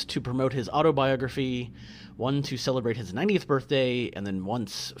 once to promote his autobiography, one to celebrate his 90th birthday, and then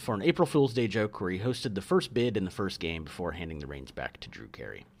once for an April Fool's Day joke where he hosted the first bid in the first game before handing the reins back to Drew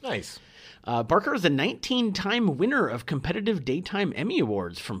Carey. Nice. Barker is a 19-time winner of competitive Daytime Emmy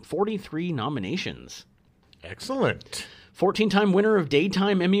Awards from 43 nominations. Excellent. 14-time winner of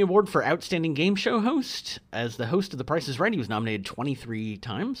Daytime Emmy Award for Outstanding Game Show Host. As the host of The Price is Right, he was nominated 23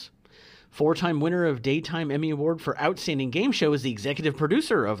 times. 4-time winner of Daytime Emmy Award for Outstanding Game Show as the executive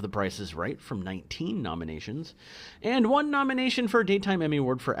producer of The Price is Right from 19 nominations. And 1 nomination for a Daytime Emmy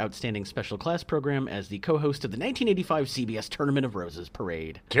Award for Outstanding Special Class Program as the co-host of the 1985 CBS Tournament of Roses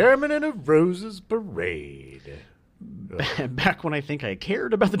Parade. Tournament of Roses Parade. Back when I think I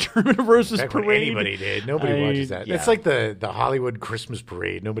cared about the Tournament of Roses Back Parade. when anybody did. Nobody watches that. yeah. It's like the Hollywood Christmas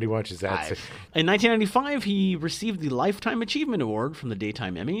Parade. Nobody watches that. In 1995, he received the Lifetime Achievement Award from the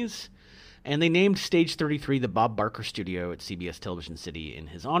Daytime Emmys, and they named Stage 33 the Bob Barker Studio at CBS Television City in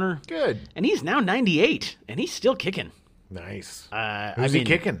his honor. Good. And he's now 98, and he's still kicking. Nice. Who's he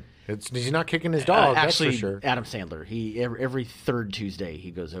kicking? He's not kicking his dog, actually, that's for sure. Adam Sandler. He every third Tuesday, he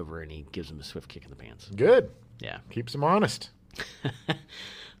goes over and he gives him a swift kick in the pants. Good. Yeah. Keeps him honest.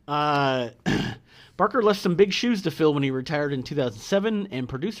 Barker left some big shoes to fill when he retired in 2007, and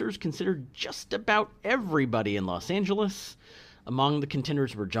producers considered just about everybody in Los Angeles. Among the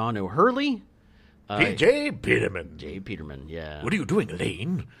contenders were John O'Hurley. J. Peterman. J. Peterman, yeah. What are you doing,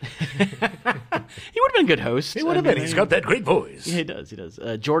 Elaine? He would have been a good host. He would have been. He's got that great voice. Yeah, he does.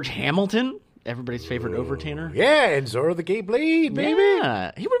 George Hamilton, everybody's favorite overtainer. Yeah, and Zora the Gay Blade, baby.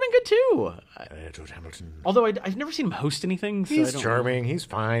 Yeah, he would have been good too. George Hamilton. Although I've never seen him host anything. So I He's don't charming. He's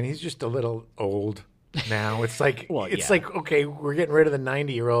fine. He's just a little old now. It's like Well, it's yeah. like, okay, we're getting rid of the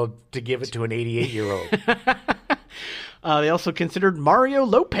 90-year-old to give it to an 88-year-old. They also considered Mario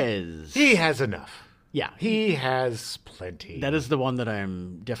Lopez. He has enough. Yeah, He has plenty. that is the one that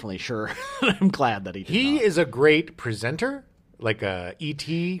I'm definitely sure. I'm glad that he did He not. is a great presenter, like a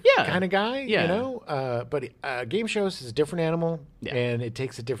E.T. Yeah. kind of guy, Yeah. you know? But game shows is a different animal, Yeah. and it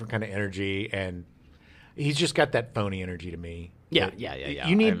takes a different kind of energy, and he's just got that phony energy to me. Yeah, That- yeah.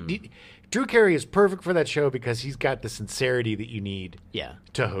 You need... Drew Carey is perfect for that show because he's got the sincerity that you need Yeah,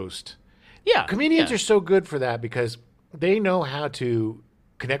 to host. yeah. Comedians yeah. are so good for that because they know how to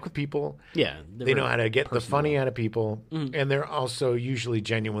connect with people. Yeah, They know how to get the funny out of people, Mm-hmm. and they're also usually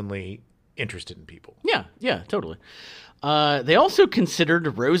genuinely interested in people. Yeah, totally. They also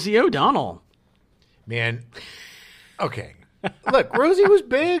considered Rosie O'Donnell. Man, okay. Look, Rosie was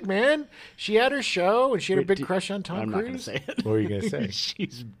big, man. She had her show, and she had a big crush on Tom I'm Cruise. not going to say it. What were you going to say?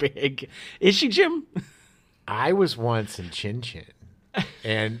 She's big. Is she, Jim? I was once in Chin Chin,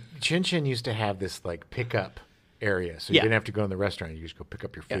 and Chin Chin used to have this like pickup area, so you Yeah. didn't have to go in the restaurant. You just go pick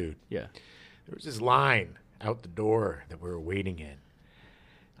up your food. Yeah. There was this line out the door that we were waiting in.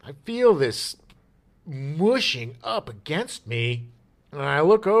 I feel this mushing up against me, and I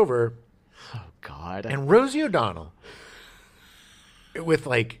look over, Oh God. and Rosie O'Donnell, with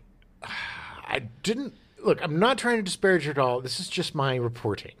like, I didn't look. I'm not trying to disparage her at all. This is just my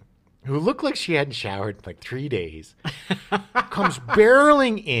reporting. Who looked like she hadn't showered in like 3 days, comes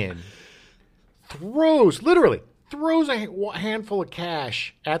barreling in, literally throws a handful of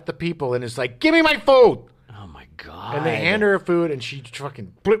cash at the people, and is like, "Give me my food!" Oh my god! And they hand her food, and she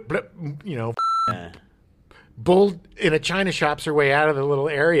fucking blip, bull in a china shops her way out of the little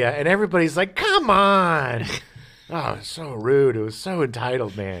area, and everybody's like, "Come on!" Oh, it was so rude. It was so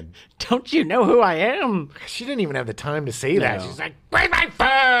entitled, man. Don't you know who I am? She didn't even have the time to say that. No. She's like, "Bring my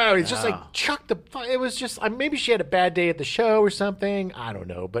phone!" It's just like, chuck the... It was just... maybe she had a bad day at the show or something. I don't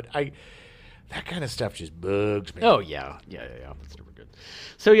know. But that kind of stuff just bugs me. Oh, yeah. That's never good.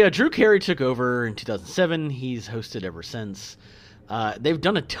 So, yeah, Drew Carey took over in 2007. He's hosted ever since. They've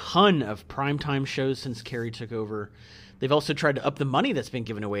done a ton of primetime shows since Carey took over. They've also tried to up the money that's been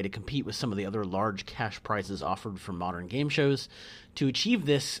given away to compete with some of the other large cash prizes offered from modern game shows. To achieve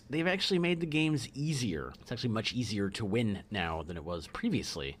this, they've actually made the games easier. It's actually much easier to win now than it was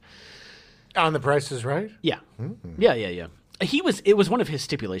previously. On The Price is Right? Yeah. Mm-hmm. Yeah. It was one of his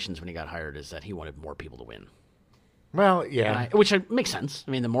stipulations when he got hired, is that he wanted more people to win. Well, yeah. Which makes sense.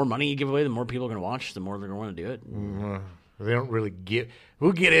 I mean, the more money you give away, the more people are going to watch, the more they're going to want to do it. Mm-hmm. They don't really get...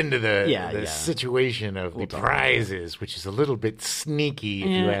 We'll get into the situation of the prizes, which is a little bit sneaky, if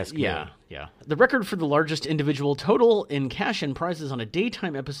you ask me. Yeah. The record for the largest individual total in cash and prizes on a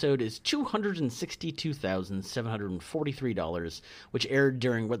daytime episode is $262,743, which aired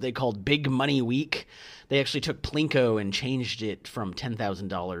during what they called Big Money Week. They actually took Plinko and changed it from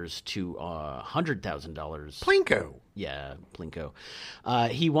 $10,000 to $100,000. Plinko? Yeah, Plinko.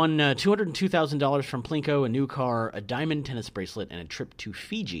 He won $202,000 from Plinko, a new car, a diamond tennis bracelet, and a trip to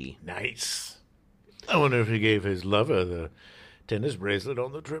Fiji. Nice. I wonder if he gave his lover the tennis bracelet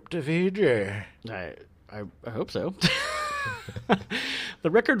on the trip to Fiji. I hope so. The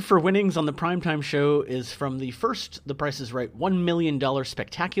record for winnings on the primetime show is from the first The Price is Right $1 million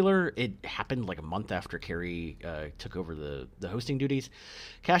spectacular. It happened like a month after Carey took over the hosting duties.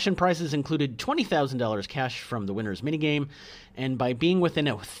 Cash and prizes included $20,000 cash from the winner's minigame, and by being within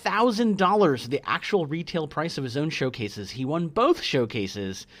 $1,000 of the actual retail price of his own showcases, he won both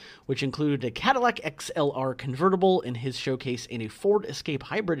showcases, which included a Cadillac XLR convertible in his showcase and a Ford Escape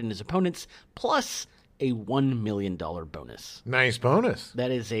hybrid in his opponent's, plus a $1 million bonus. Nice bonus. That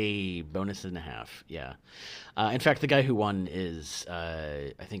is a bonus and a half, yeah. In fact, the guy who won is,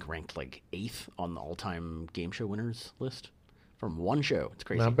 I think, ranked like 8th on the all-time game show winners list from one show. It's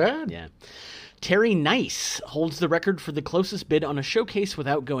crazy. Not bad. Yeah. Terry Nice holds the record for the closest bid on a showcase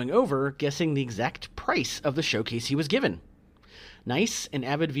without going over, guessing the exact price of the showcase he was given. Nice, an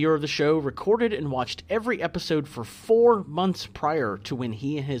avid viewer of the show, recorded and watched every episode for 4 months prior to when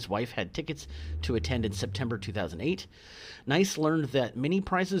he and his wife had tickets to attend in September 2008. Nice learned that many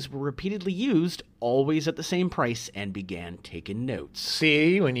prizes were repeatedly used, always at the same price, and began taking notes.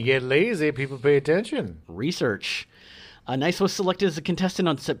 See, when you get lazy, people pay attention. Research. Nice was selected as a contestant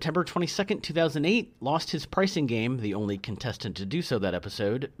on September 22nd, 2008, lost his pricing game, the only contestant to do so that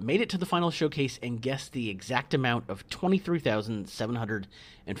episode, made it to the final showcase, and guessed the exact amount of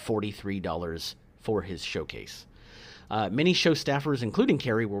 $23,743 for his showcase. Many show staffers, including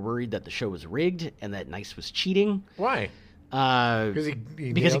Carey, were worried that the show was rigged and that Nice was cheating. Why? Because he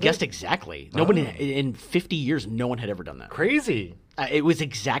guessed exactly. Nobody in 50 years, no one had ever done that. Crazy. It was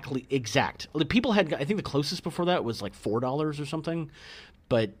exact. People had, I think the closest before that was like $4 or something.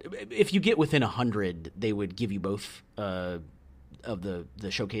 But if you get within 100, they would give you both of the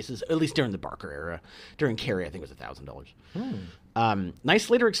showcases, at least during the Barker era. During Carey, I think it was $1,000. Nice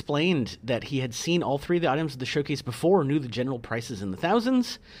later explained that he had seen all 3 of the items of the showcase before, knew the general prices in the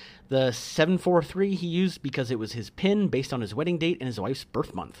thousands. The 743 he used because it was his pin based on his wedding date and his wife's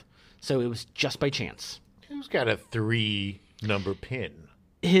birth month. So it was just by chance. Who's got a 3-number pin?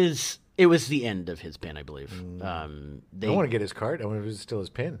 It was the end of his pin, I believe. I want to get his card. I wonder if it's still his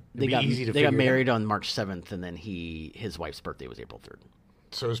pin. They got married on March 7th, and then his wife's birthday was April 3rd.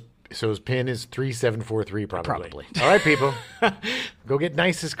 So his pin is 3743 Probably. All right, people. Go get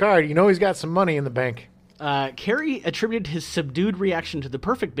Nice's card. You know he's got some money in the bank. Carey attributed his subdued reaction to the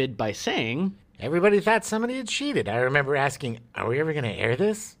perfect bid by saying, "Everybody thought somebody had cheated. I remember asking, are we ever going to air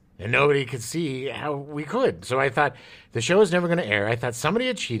this? And nobody could see how we could. So I thought the show was never going to air. I thought somebody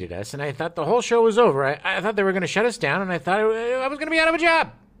had cheated us, and I thought the whole show was over. I thought they were going to shut us down, and I thought I was going to be out of a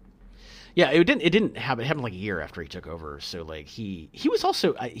job." Yeah, it didn't happen. It happened like a year after he took over. So like he was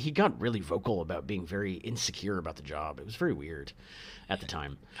also he got really vocal about being very insecure about the job. It was very weird at the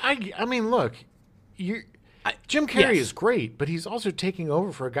time. I mean, look, Jim Carrey is great, but he's also taking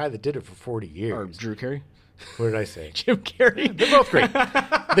over for a guy that did it for 40 years. Or Drew Carey. What did I say? Jim Carrey. They're both great.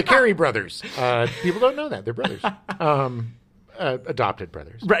 The Carey brothers. People don't know that. They're brothers. Adopted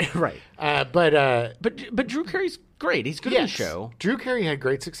brothers. Right. But Drew Carey's great. He's good in the show. Drew Carey had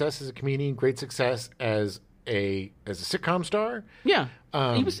great success as a comedian, great success as a sitcom star. Yeah.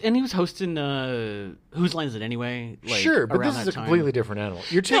 He was hosting Whose Line Is It Anyway? Like, sure, but around this is that a completely different animal.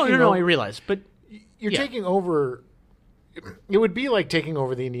 You're taking No, I realize, but you're taking over. It would be like taking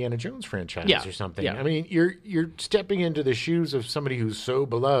over the Indiana Jones franchise or something. Yeah. I mean, you're stepping into the shoes of somebody who's so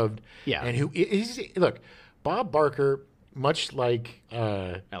beloved. Yeah. And who is look, Bob Barker, much like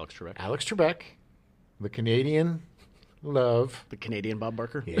Alex Trebek. Alex Trebek, the Canadian love. The Canadian Bob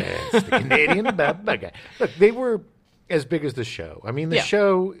Barker. Yes, the Canadian Bob Barker. Look, they were as big as the show. I mean, the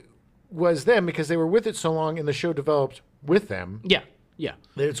show was them because they were with it so long, and the show developed with them. Yeah.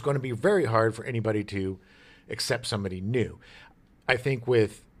 That it's going to be very hard for anybody to accept somebody new. I think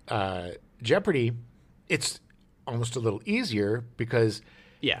with Jeopardy, it's almost a little easier because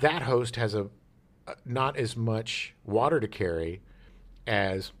that host has a not as much water to carry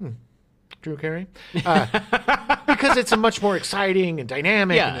as Drew Carey, because it's a much more exciting and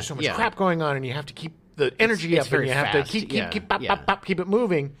dynamic, and there's so much crap going on, and you have to keep the energy up, and you have to keep it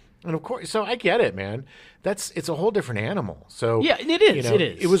moving. And of course, so I get it, man. It's a whole different animal. So yeah, it is. It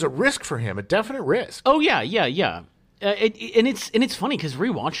is. It was a risk for him, a definite risk. Oh yeah. And it's funny because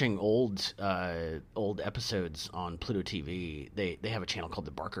rewatching old episodes on Pluto TV, they have a channel called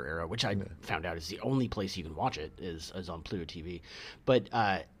the Barker Era, which I found out is the only place you can watch it is on Pluto TV. But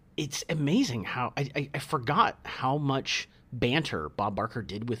it's amazing how I forgot how much banter Bob Barker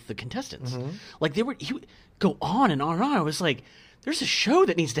did with the contestants. Mm-hmm. Like he would go on and on and on. I was like, there's a show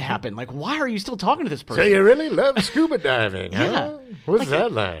that needs to happen. Like, why are you still talking to this person? So you really love scuba diving, huh? Yeah. What's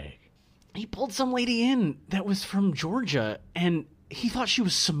that like? He pulled some lady in that was from Georgia, and he thought she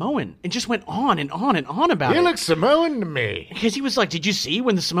was Samoan, and just went on and on and on about it. You look Samoan to me. Because he was like, did you see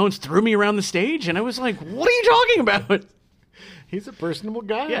when the Samoans threw me around the stage? And I was like, what are you talking about? He's a personable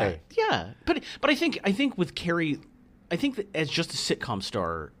guy. Yeah. But I think with Carey, I think that as just a sitcom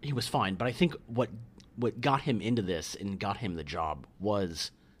star, he was fine. But I think what got him into this and got him the job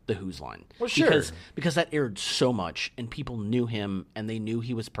was the Who's Line. Well, sure. Because that aired so much, and people knew him, and they knew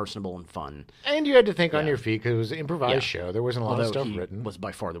he was personable and fun. And you had to think on your feet because it was an improvised show. There wasn't a lot of stuff he written. Was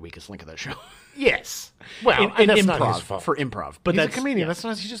by far the weakest link of that show. Yes. Well, and that's improv, not his fault. For improv. But he's that's a comedian. Yeah. That's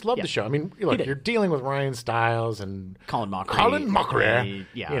not. He just loved the show. I mean, look, you're dealing with Ryan Stiles and Colin Mockery.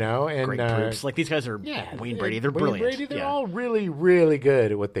 You know, and great groups. Like these guys are Wayne Brady. They're brilliant. Brady, they're all really, really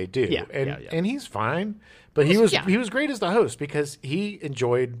good at what they do. And he's fine. But he was great as the host because he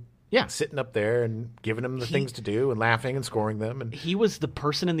enjoyed sitting up there and giving them the things to do and laughing and scoring them. And he was the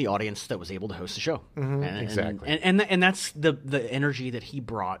person in the audience that was able to host the show. Mm-hmm, exactly. And that's the energy that he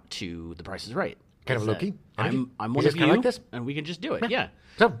brought to The Price is Right. Kind of Loki. I'm one of you, like this? and we can just do it. Yeah.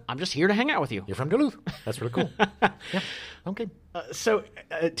 So I'm just here to hang out with you. You're from Duluth. That's really cool. Yeah. Okay. So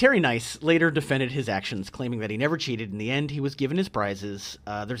Terry Nice later defended his actions, claiming that he never cheated. In the end, he was given his prizes.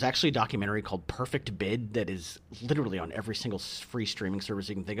 There's actually a documentary called Perfect Bid that is literally on every single free streaming service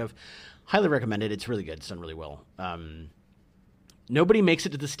you can think of. Highly recommend it. It's really good. It's done really well. Nobody makes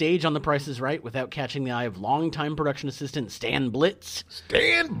it to the stage on The Price is Right without catching the eye of longtime production assistant Stan Blitz.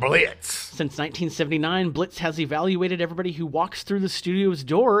 Stan Blitz! Since 1979, Blitz has evaluated everybody who walks through the studio's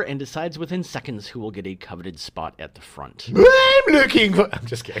door and decides within seconds who will get a coveted spot at the front. I'm looking for... I'm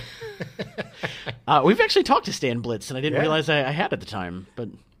just kidding. We've actually talked to Stan Blitz, and I didn't realize I had at the time, but...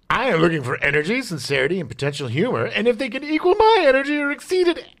 I am looking for energy, sincerity, and potential humor, and if they can equal my energy or exceed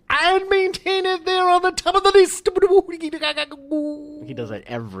it, I'd maintain it there on the top of the list. He does that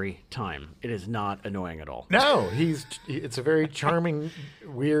every time. It is not annoying at all. No, it's a very charming,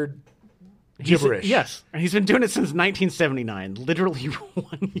 weird gibberish. Yes, and he's been doing it since 1979, literally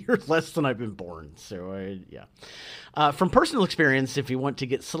 1 year less than I've been born. So, from personal experience, if you want to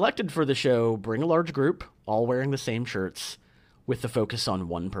get selected for the show, bring a large group, all wearing the same shirts, with the focus on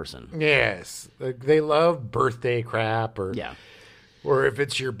one person. Yes. They love birthday crap or if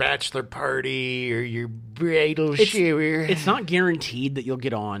it's your bachelor party or your bridal shower. It's not guaranteed that you'll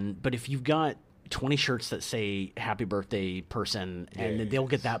get on, but if you've got 20 shirts that say happy birthday person, and then they'll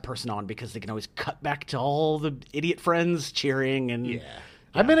get that person on because they can always cut back to all the idiot friends cheering. And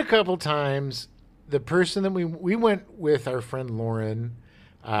I've been a couple times. The person that we went with, our friend Lauren,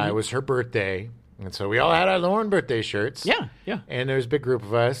 it was her birthday. And so we all had our Lauren birthday shirts. Yeah. And there was a big group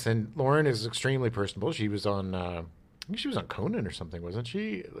of us. And Lauren is extremely personable. She was on, I think she was on Conan or something, wasn't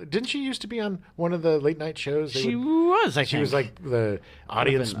she? Didn't she used to be on one of the late night shows? She was, I think. She was like the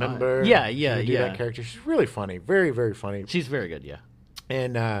audience member. Yeah. That character. She's really funny. Very, very funny. She's very good, yeah.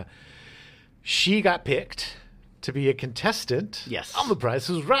 And she got picked to be a contestant. Yes. On The Price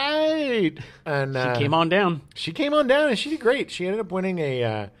is Right. And She came on down. She came on down and she did great. She ended up winning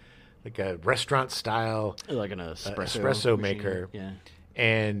a restaurant style Like an espresso espresso machine. maker. Yeah.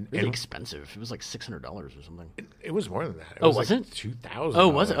 And Really expensive. It was like $600 or something. it was more than that. Oh, was like it? $2,000. Oh,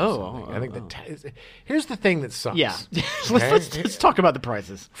 was it? I think here's the thing that sucks. Yeah. Okay? let's talk about the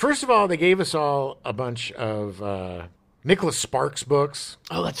prices. First of all, they gave us all a bunch of Nicholas Sparks books.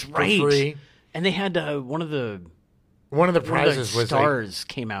 Oh, that's for right. free. And they had one of the prizes was stars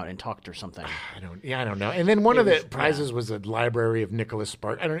came out and talked or something. I don't know. And then one of the prizes was a library of Nicholas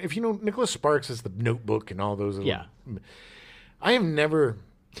Sparks. I don't know if you know Nicholas Sparks is the Notebook and all those. Yeah. I have never.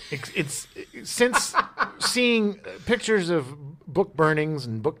 It's since seeing pictures of book burnings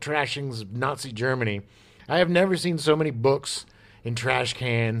and book trashings of Nazi Germany, I have never seen so many books in trash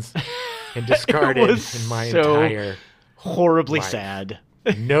cans and discarded in my entire horribly life. sad.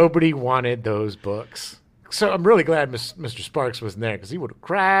 Nobody wanted those books. So I'm really glad Mr. Sparks wasn't there because he would have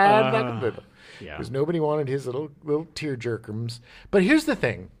cried like a little. Yeah. Because nobody wanted his little tear jerkums. But here's the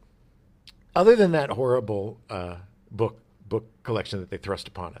thing. Other than that horrible book collection that they thrust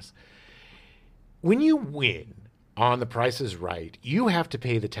upon us, when you win on The Price is Right, you have to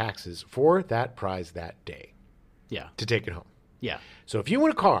pay the taxes for that prize that day Yeah. to take it home. Yeah. So if you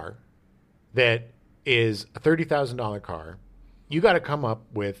win a car that is a $30,000 car, you got to come up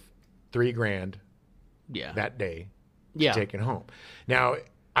with $3,000 Yeah. that day to Yeah. take it home. Now,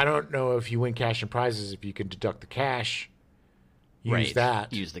 I don't know if you win cash and prizes, if you can deduct the cash, use Right.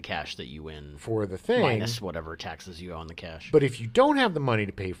 that Use the cash that you win for the thing. minus whatever taxes you owe on the cash. But if you don't have the money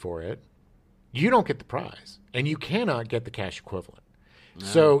to pay for it, you don't get the prize, and you cannot get the cash equivalent. No.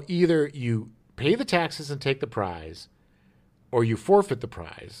 So either you pay the taxes and take the prize, or you forfeit the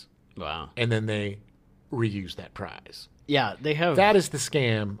prize, Wow. and then they reuse that prize. Yeah, they have. That is the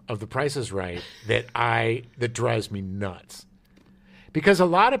scam of The Price is Right that drives me nuts. Because a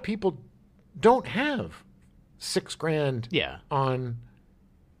lot of people don't have $6,000 Yeah. on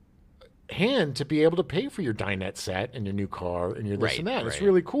hand to be able to pay for your dinette set and your new car and your this Right, and that. It's right.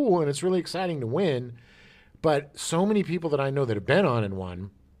 really cool and it's really exciting to win. But so many people that I know that have been on and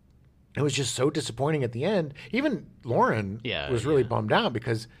won, it was just so disappointing at the end. Even Lauren was really bummed out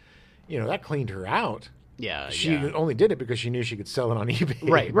because, that cleaned her out. Yeah. She only did it because she knew she could sell it on eBay.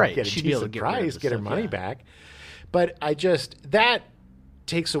 Right, right. Get a She'd be able to decent get rid of price, the get her stuff, money yeah. back. But that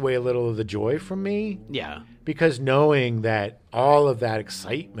takes away a little of the joy from me. Yeah. Because knowing that all of that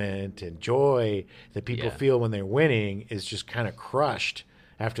excitement and joy that people feel when they're winning is just kind of crushed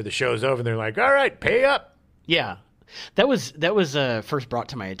after the show's over. And they're like, all right, pay up. Yeah. That was first brought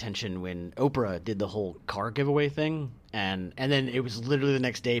to my attention when Oprah did the whole car giveaway thing, and then it was literally the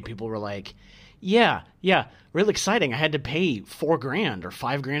next day people were like, yeah, really exciting. I had to pay $4,000 or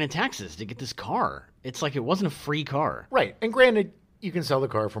 $5,000 in taxes to get this car. It's like it wasn't a free car. Right. And granted, you can sell the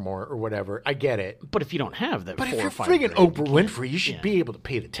car for more or whatever. I get it. But if you don't have that, But if $4,000 you're or $5,000, friggin' Oprah Winfrey, you should be able to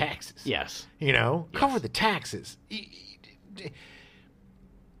pay the taxes. Yes. Cover the taxes.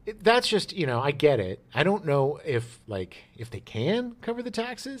 That's just, I get it. I don't know if they can cover the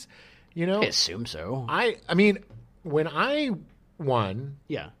taxes, I assume so. I mean, when I won,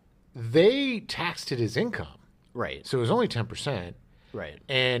 Yeah. they taxed it as income. Right. So it was only 10%. Right.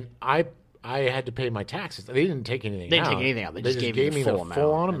 And I had to pay my taxes. They didn't take anything out. They didn't take anything out. They just gave you the full amount.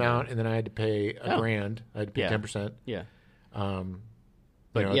 full-on amount, and then I had to pay $1,000. I had to pay Yeah. 10%. Yeah. At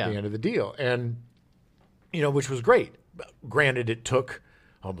the end of the deal. And, which was great. Granted, it took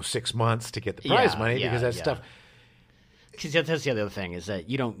almost 6 months to get the prize money because that stuff. Because that's the other thing is that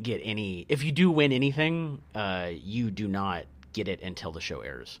you don't get any. If you do win anything, you do not get it until the show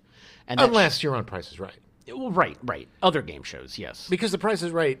airs, and Unless you're on Price is Right. Well, right. Other game shows, yes, Because the Price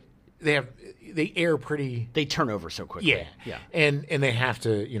is Right, they air pretty. they turn over so quickly. Yeah. And they have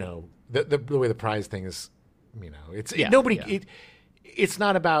to, the way the prize thing is, it's Yeah. it's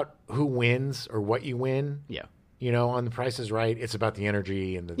not about who wins or what you win. Yeah. On The Price is Right, it's about the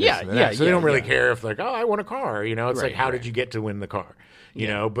energy and the this Yeah, and the yeah, that. So they don't really yeah. care if I won a car. It's like, Right, how right. did you get to win the car?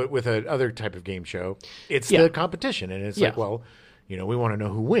 But with another type of game show, it's Yeah. the competition. And it's like, well, we want to know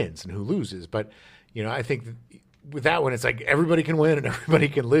who wins and who loses. But, I think with that one, it's like everybody can win and everybody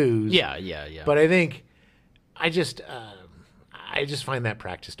can lose. Yeah. But I think I just find that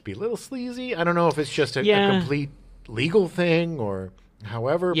practice to be a little sleazy. I don't know if it's just a complete legal thing or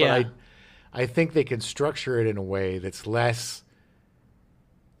however, but I think they can structure it in a way that's less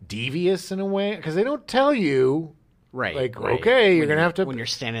devious in a way because they don't tell you, right. like, right. okay, you're When going to have to. when you're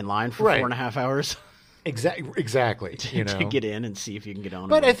standing in line for Right. 4.5 hours. Exactly. You know, to get in and see if you can get on.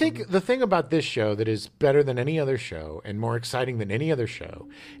 but I think the thing about this show that is better than any other show and more exciting than any other show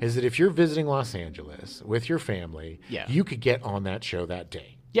is that if you're visiting Los Angeles with your family, Yeah. you could get on that show that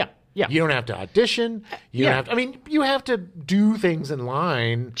day. yeah. You don't have to audition. You don't have to, I mean, you have to do things in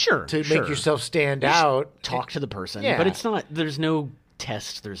line Sure, to sure. make yourself stand out. Talk to the person, Yeah. but it's not. There's no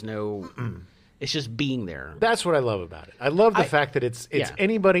test. There's no. It's just being there. That's what I love about it. I love the fact that it's yeah.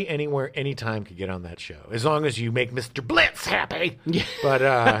 anybody, anywhere, anytime could get on that show, as long as you make Mr. Blitz happy. Yeah.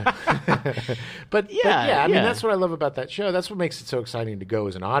 But but yeah, I mean yeah. that's what I love about that show. That's what makes it so exciting to go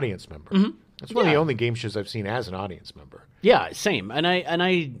as an audience member. That's one of Yeah. the only game shows I've seen as an audience member. Yeah, same. And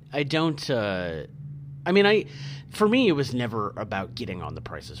I don't. For me, it was never about getting on The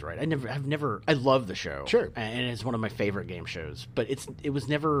Price is Right. I love the show. Sure. And it's one of my favorite game shows. But it was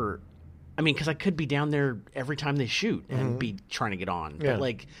never. I mean, because I could be down there every time they shoot and be trying to get on. Yeah. But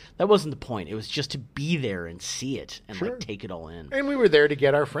like that wasn't the point. It was just to be there and see it and Sure. like take it all in. And we were there to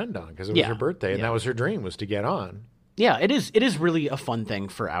get our friend on because it was Yeah. her birthday, and Yeah. that was her dream, was to get on. Yeah, it is. It is really a fun thing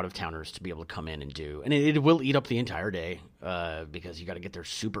for out of towners to be able to come in and do, and it will eat up the entire day because you got to get there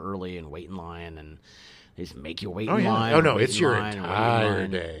super early and wait in line, and they just make you wait in line. Oh no, wait it's in your line, and wait in entire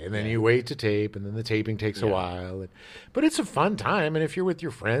line. day, and then you wait to tape, and then the taping takes a while. But it's a fun time, and if you're with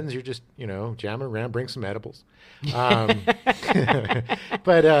your friends, you're just jamming around, bring some edibles.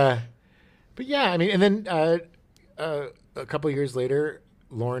 But yeah, I mean, and then a couple of years later,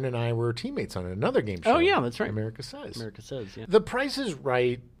 Lauren and I were teammates on another game show. Oh, yeah, that's right. America Says. America Says, yeah, The Price is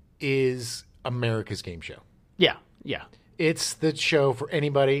Right is America's game show. yeah. It's the show for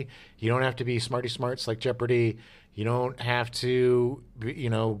anybody. You don't have to be smarty smarts like Jeopardy. You don't have to,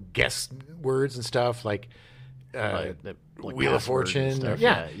 guess words and stuff like Like Wheel of passwords and Fortune. stuff.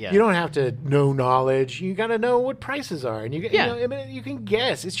 Yeah. Yeah. You don't have to know knowledge. You got to know what prices are, and Yeah. you can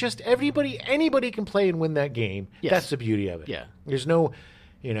guess. It's just anybody can play and win that game. Yes. That's the beauty of it. Yeah. There's no,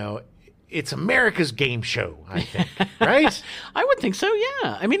 it's America's game show, I think, right? I would think so.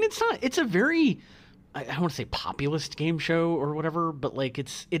 Yeah. I mean, it's not. It's a very. I don't want to say populist game show or whatever, but like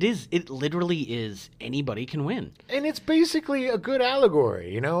it literally is anybody can win. And it's basically a good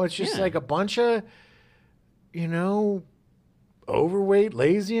allegory, It's just Yeah. like a bunch of, overweight,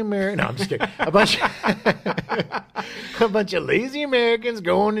 lazy Americans. No, I'm just kidding. A bunch of lazy Americans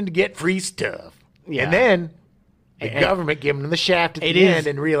going in to get free stuff. Yeah. And then the government giving them the shaft at the end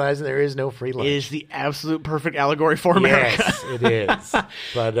and realizing there is no free lunch. It is the absolute perfect allegory for America. Yes, it is.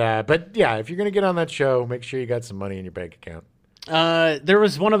 But yeah, if you're going to get on that show, make sure you got some money in your bank account. There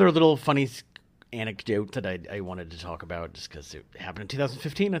was one other little funny anecdote that I wanted to talk about just because it happened in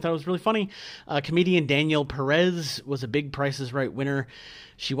 2015. I thought it was really funny. Comedian Danielle Perez was a big Price is Right winner.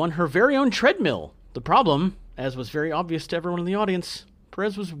 She won her very own treadmill. The problem, as was very obvious to everyone in the audience,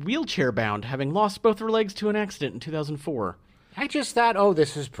 Perez was wheelchair bound, having lost both her legs to an accident in 2004. I just thought, oh,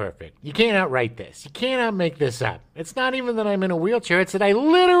 this is perfect. You can't outright this. You can't make this up. It's not even that I'm in a wheelchair. It's that I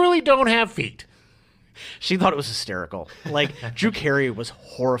literally don't have feet. She thought it was hysterical. Like, Drew Carey was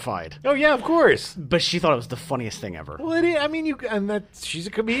horrified. Oh, yeah, of course. But she thought it was the funniest thing ever. Well, it is. I mean, she's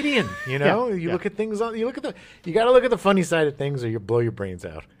a comedian, You Yeah. look at things you got to look at the funny side of things or you blow your brains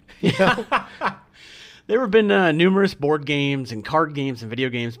out. There have been numerous board games and card games and video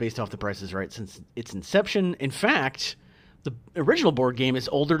games based off The Price is Right since its inception. In fact, the original board game is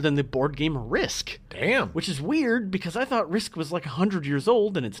older than the board game Risk. Damn. Which is weird because I thought Risk was like 100 years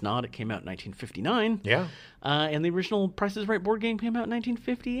old, and it's not. It came out in 1959. Yeah. And the original Price is Right board game came out in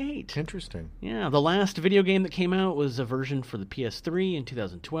 1958. Interesting. Yeah, the last video game that came out was a version for the PS3 in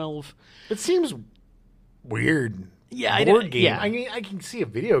 2012. It seems weird. Yeah, board game. yeah. I mean, I can see a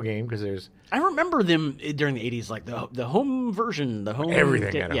video game because there's I remember them during the 80s, like the home version, the home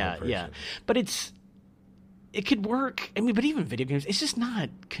everything. Had a yeah, home version. yeah. But it could work. I mean, but even video games, it's just not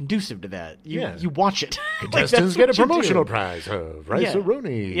conducive to that. You watch it. Contestants get a promotional prize of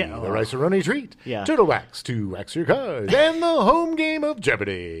Rice-A-Roni, Yeah. the Rice-A-Roni treat, Yeah. turtle wax to wax your cards, and the home game of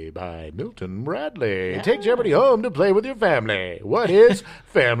Jeopardy by Milton Bradley. Take Jeopardy home to play with your family. What is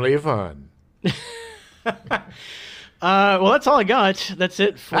family fun? Well, that's all I got. That's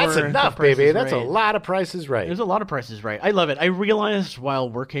it for That's enough, The Price baby. is That's a Right. lot of prices right. There's a lot of Prices Right. I love it. I realized while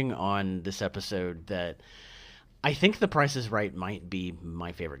working on this episode that I think The Price is Right might be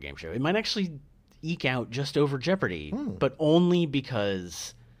my favorite game show. It might actually eke out just over Jeopardy, but only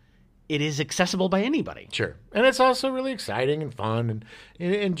because it is accessible by anybody. Sure. And it's also really exciting and fun.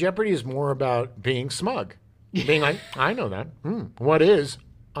 And Jeopardy is more about being smug. Being like, I know that. What is?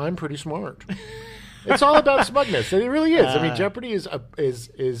 I'm pretty smart. It's all about smugness. It really is. I mean, Jeopardy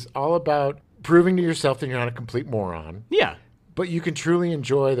is all about proving to yourself that you're not a complete moron. Yeah. But you can truly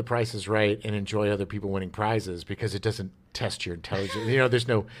enjoy The Price is Right and enjoy other people winning prizes because it doesn't test your intelligence. There's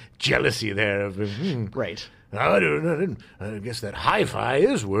no jealousy there of Right. I guess that hi-fi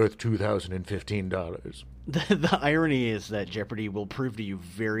is worth $2,015. The irony is that Jeopardy will prove to you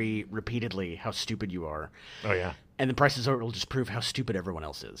very repeatedly how stupid you are. Oh yeah. And The Price is Right will just prove how stupid everyone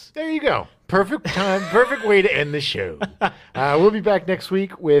else is. There you go. Perfect time, perfect way to end the show. We'll be back next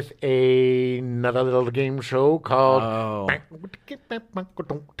week with another little game show called... Oh.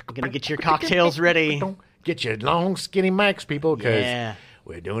 Gonna get your cocktails ready. Get your long, skinny mics, people, because Yeah.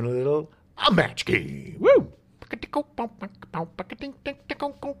 we're doing a match game. Woo!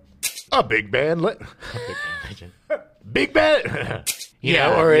 A big band legend. Big band.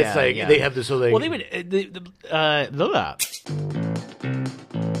 Or it's like they have this whole thing. Well, they would.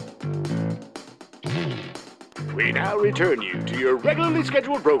 We now return you to your regularly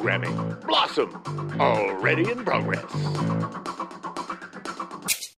scheduled programming. Blossom, already in progress.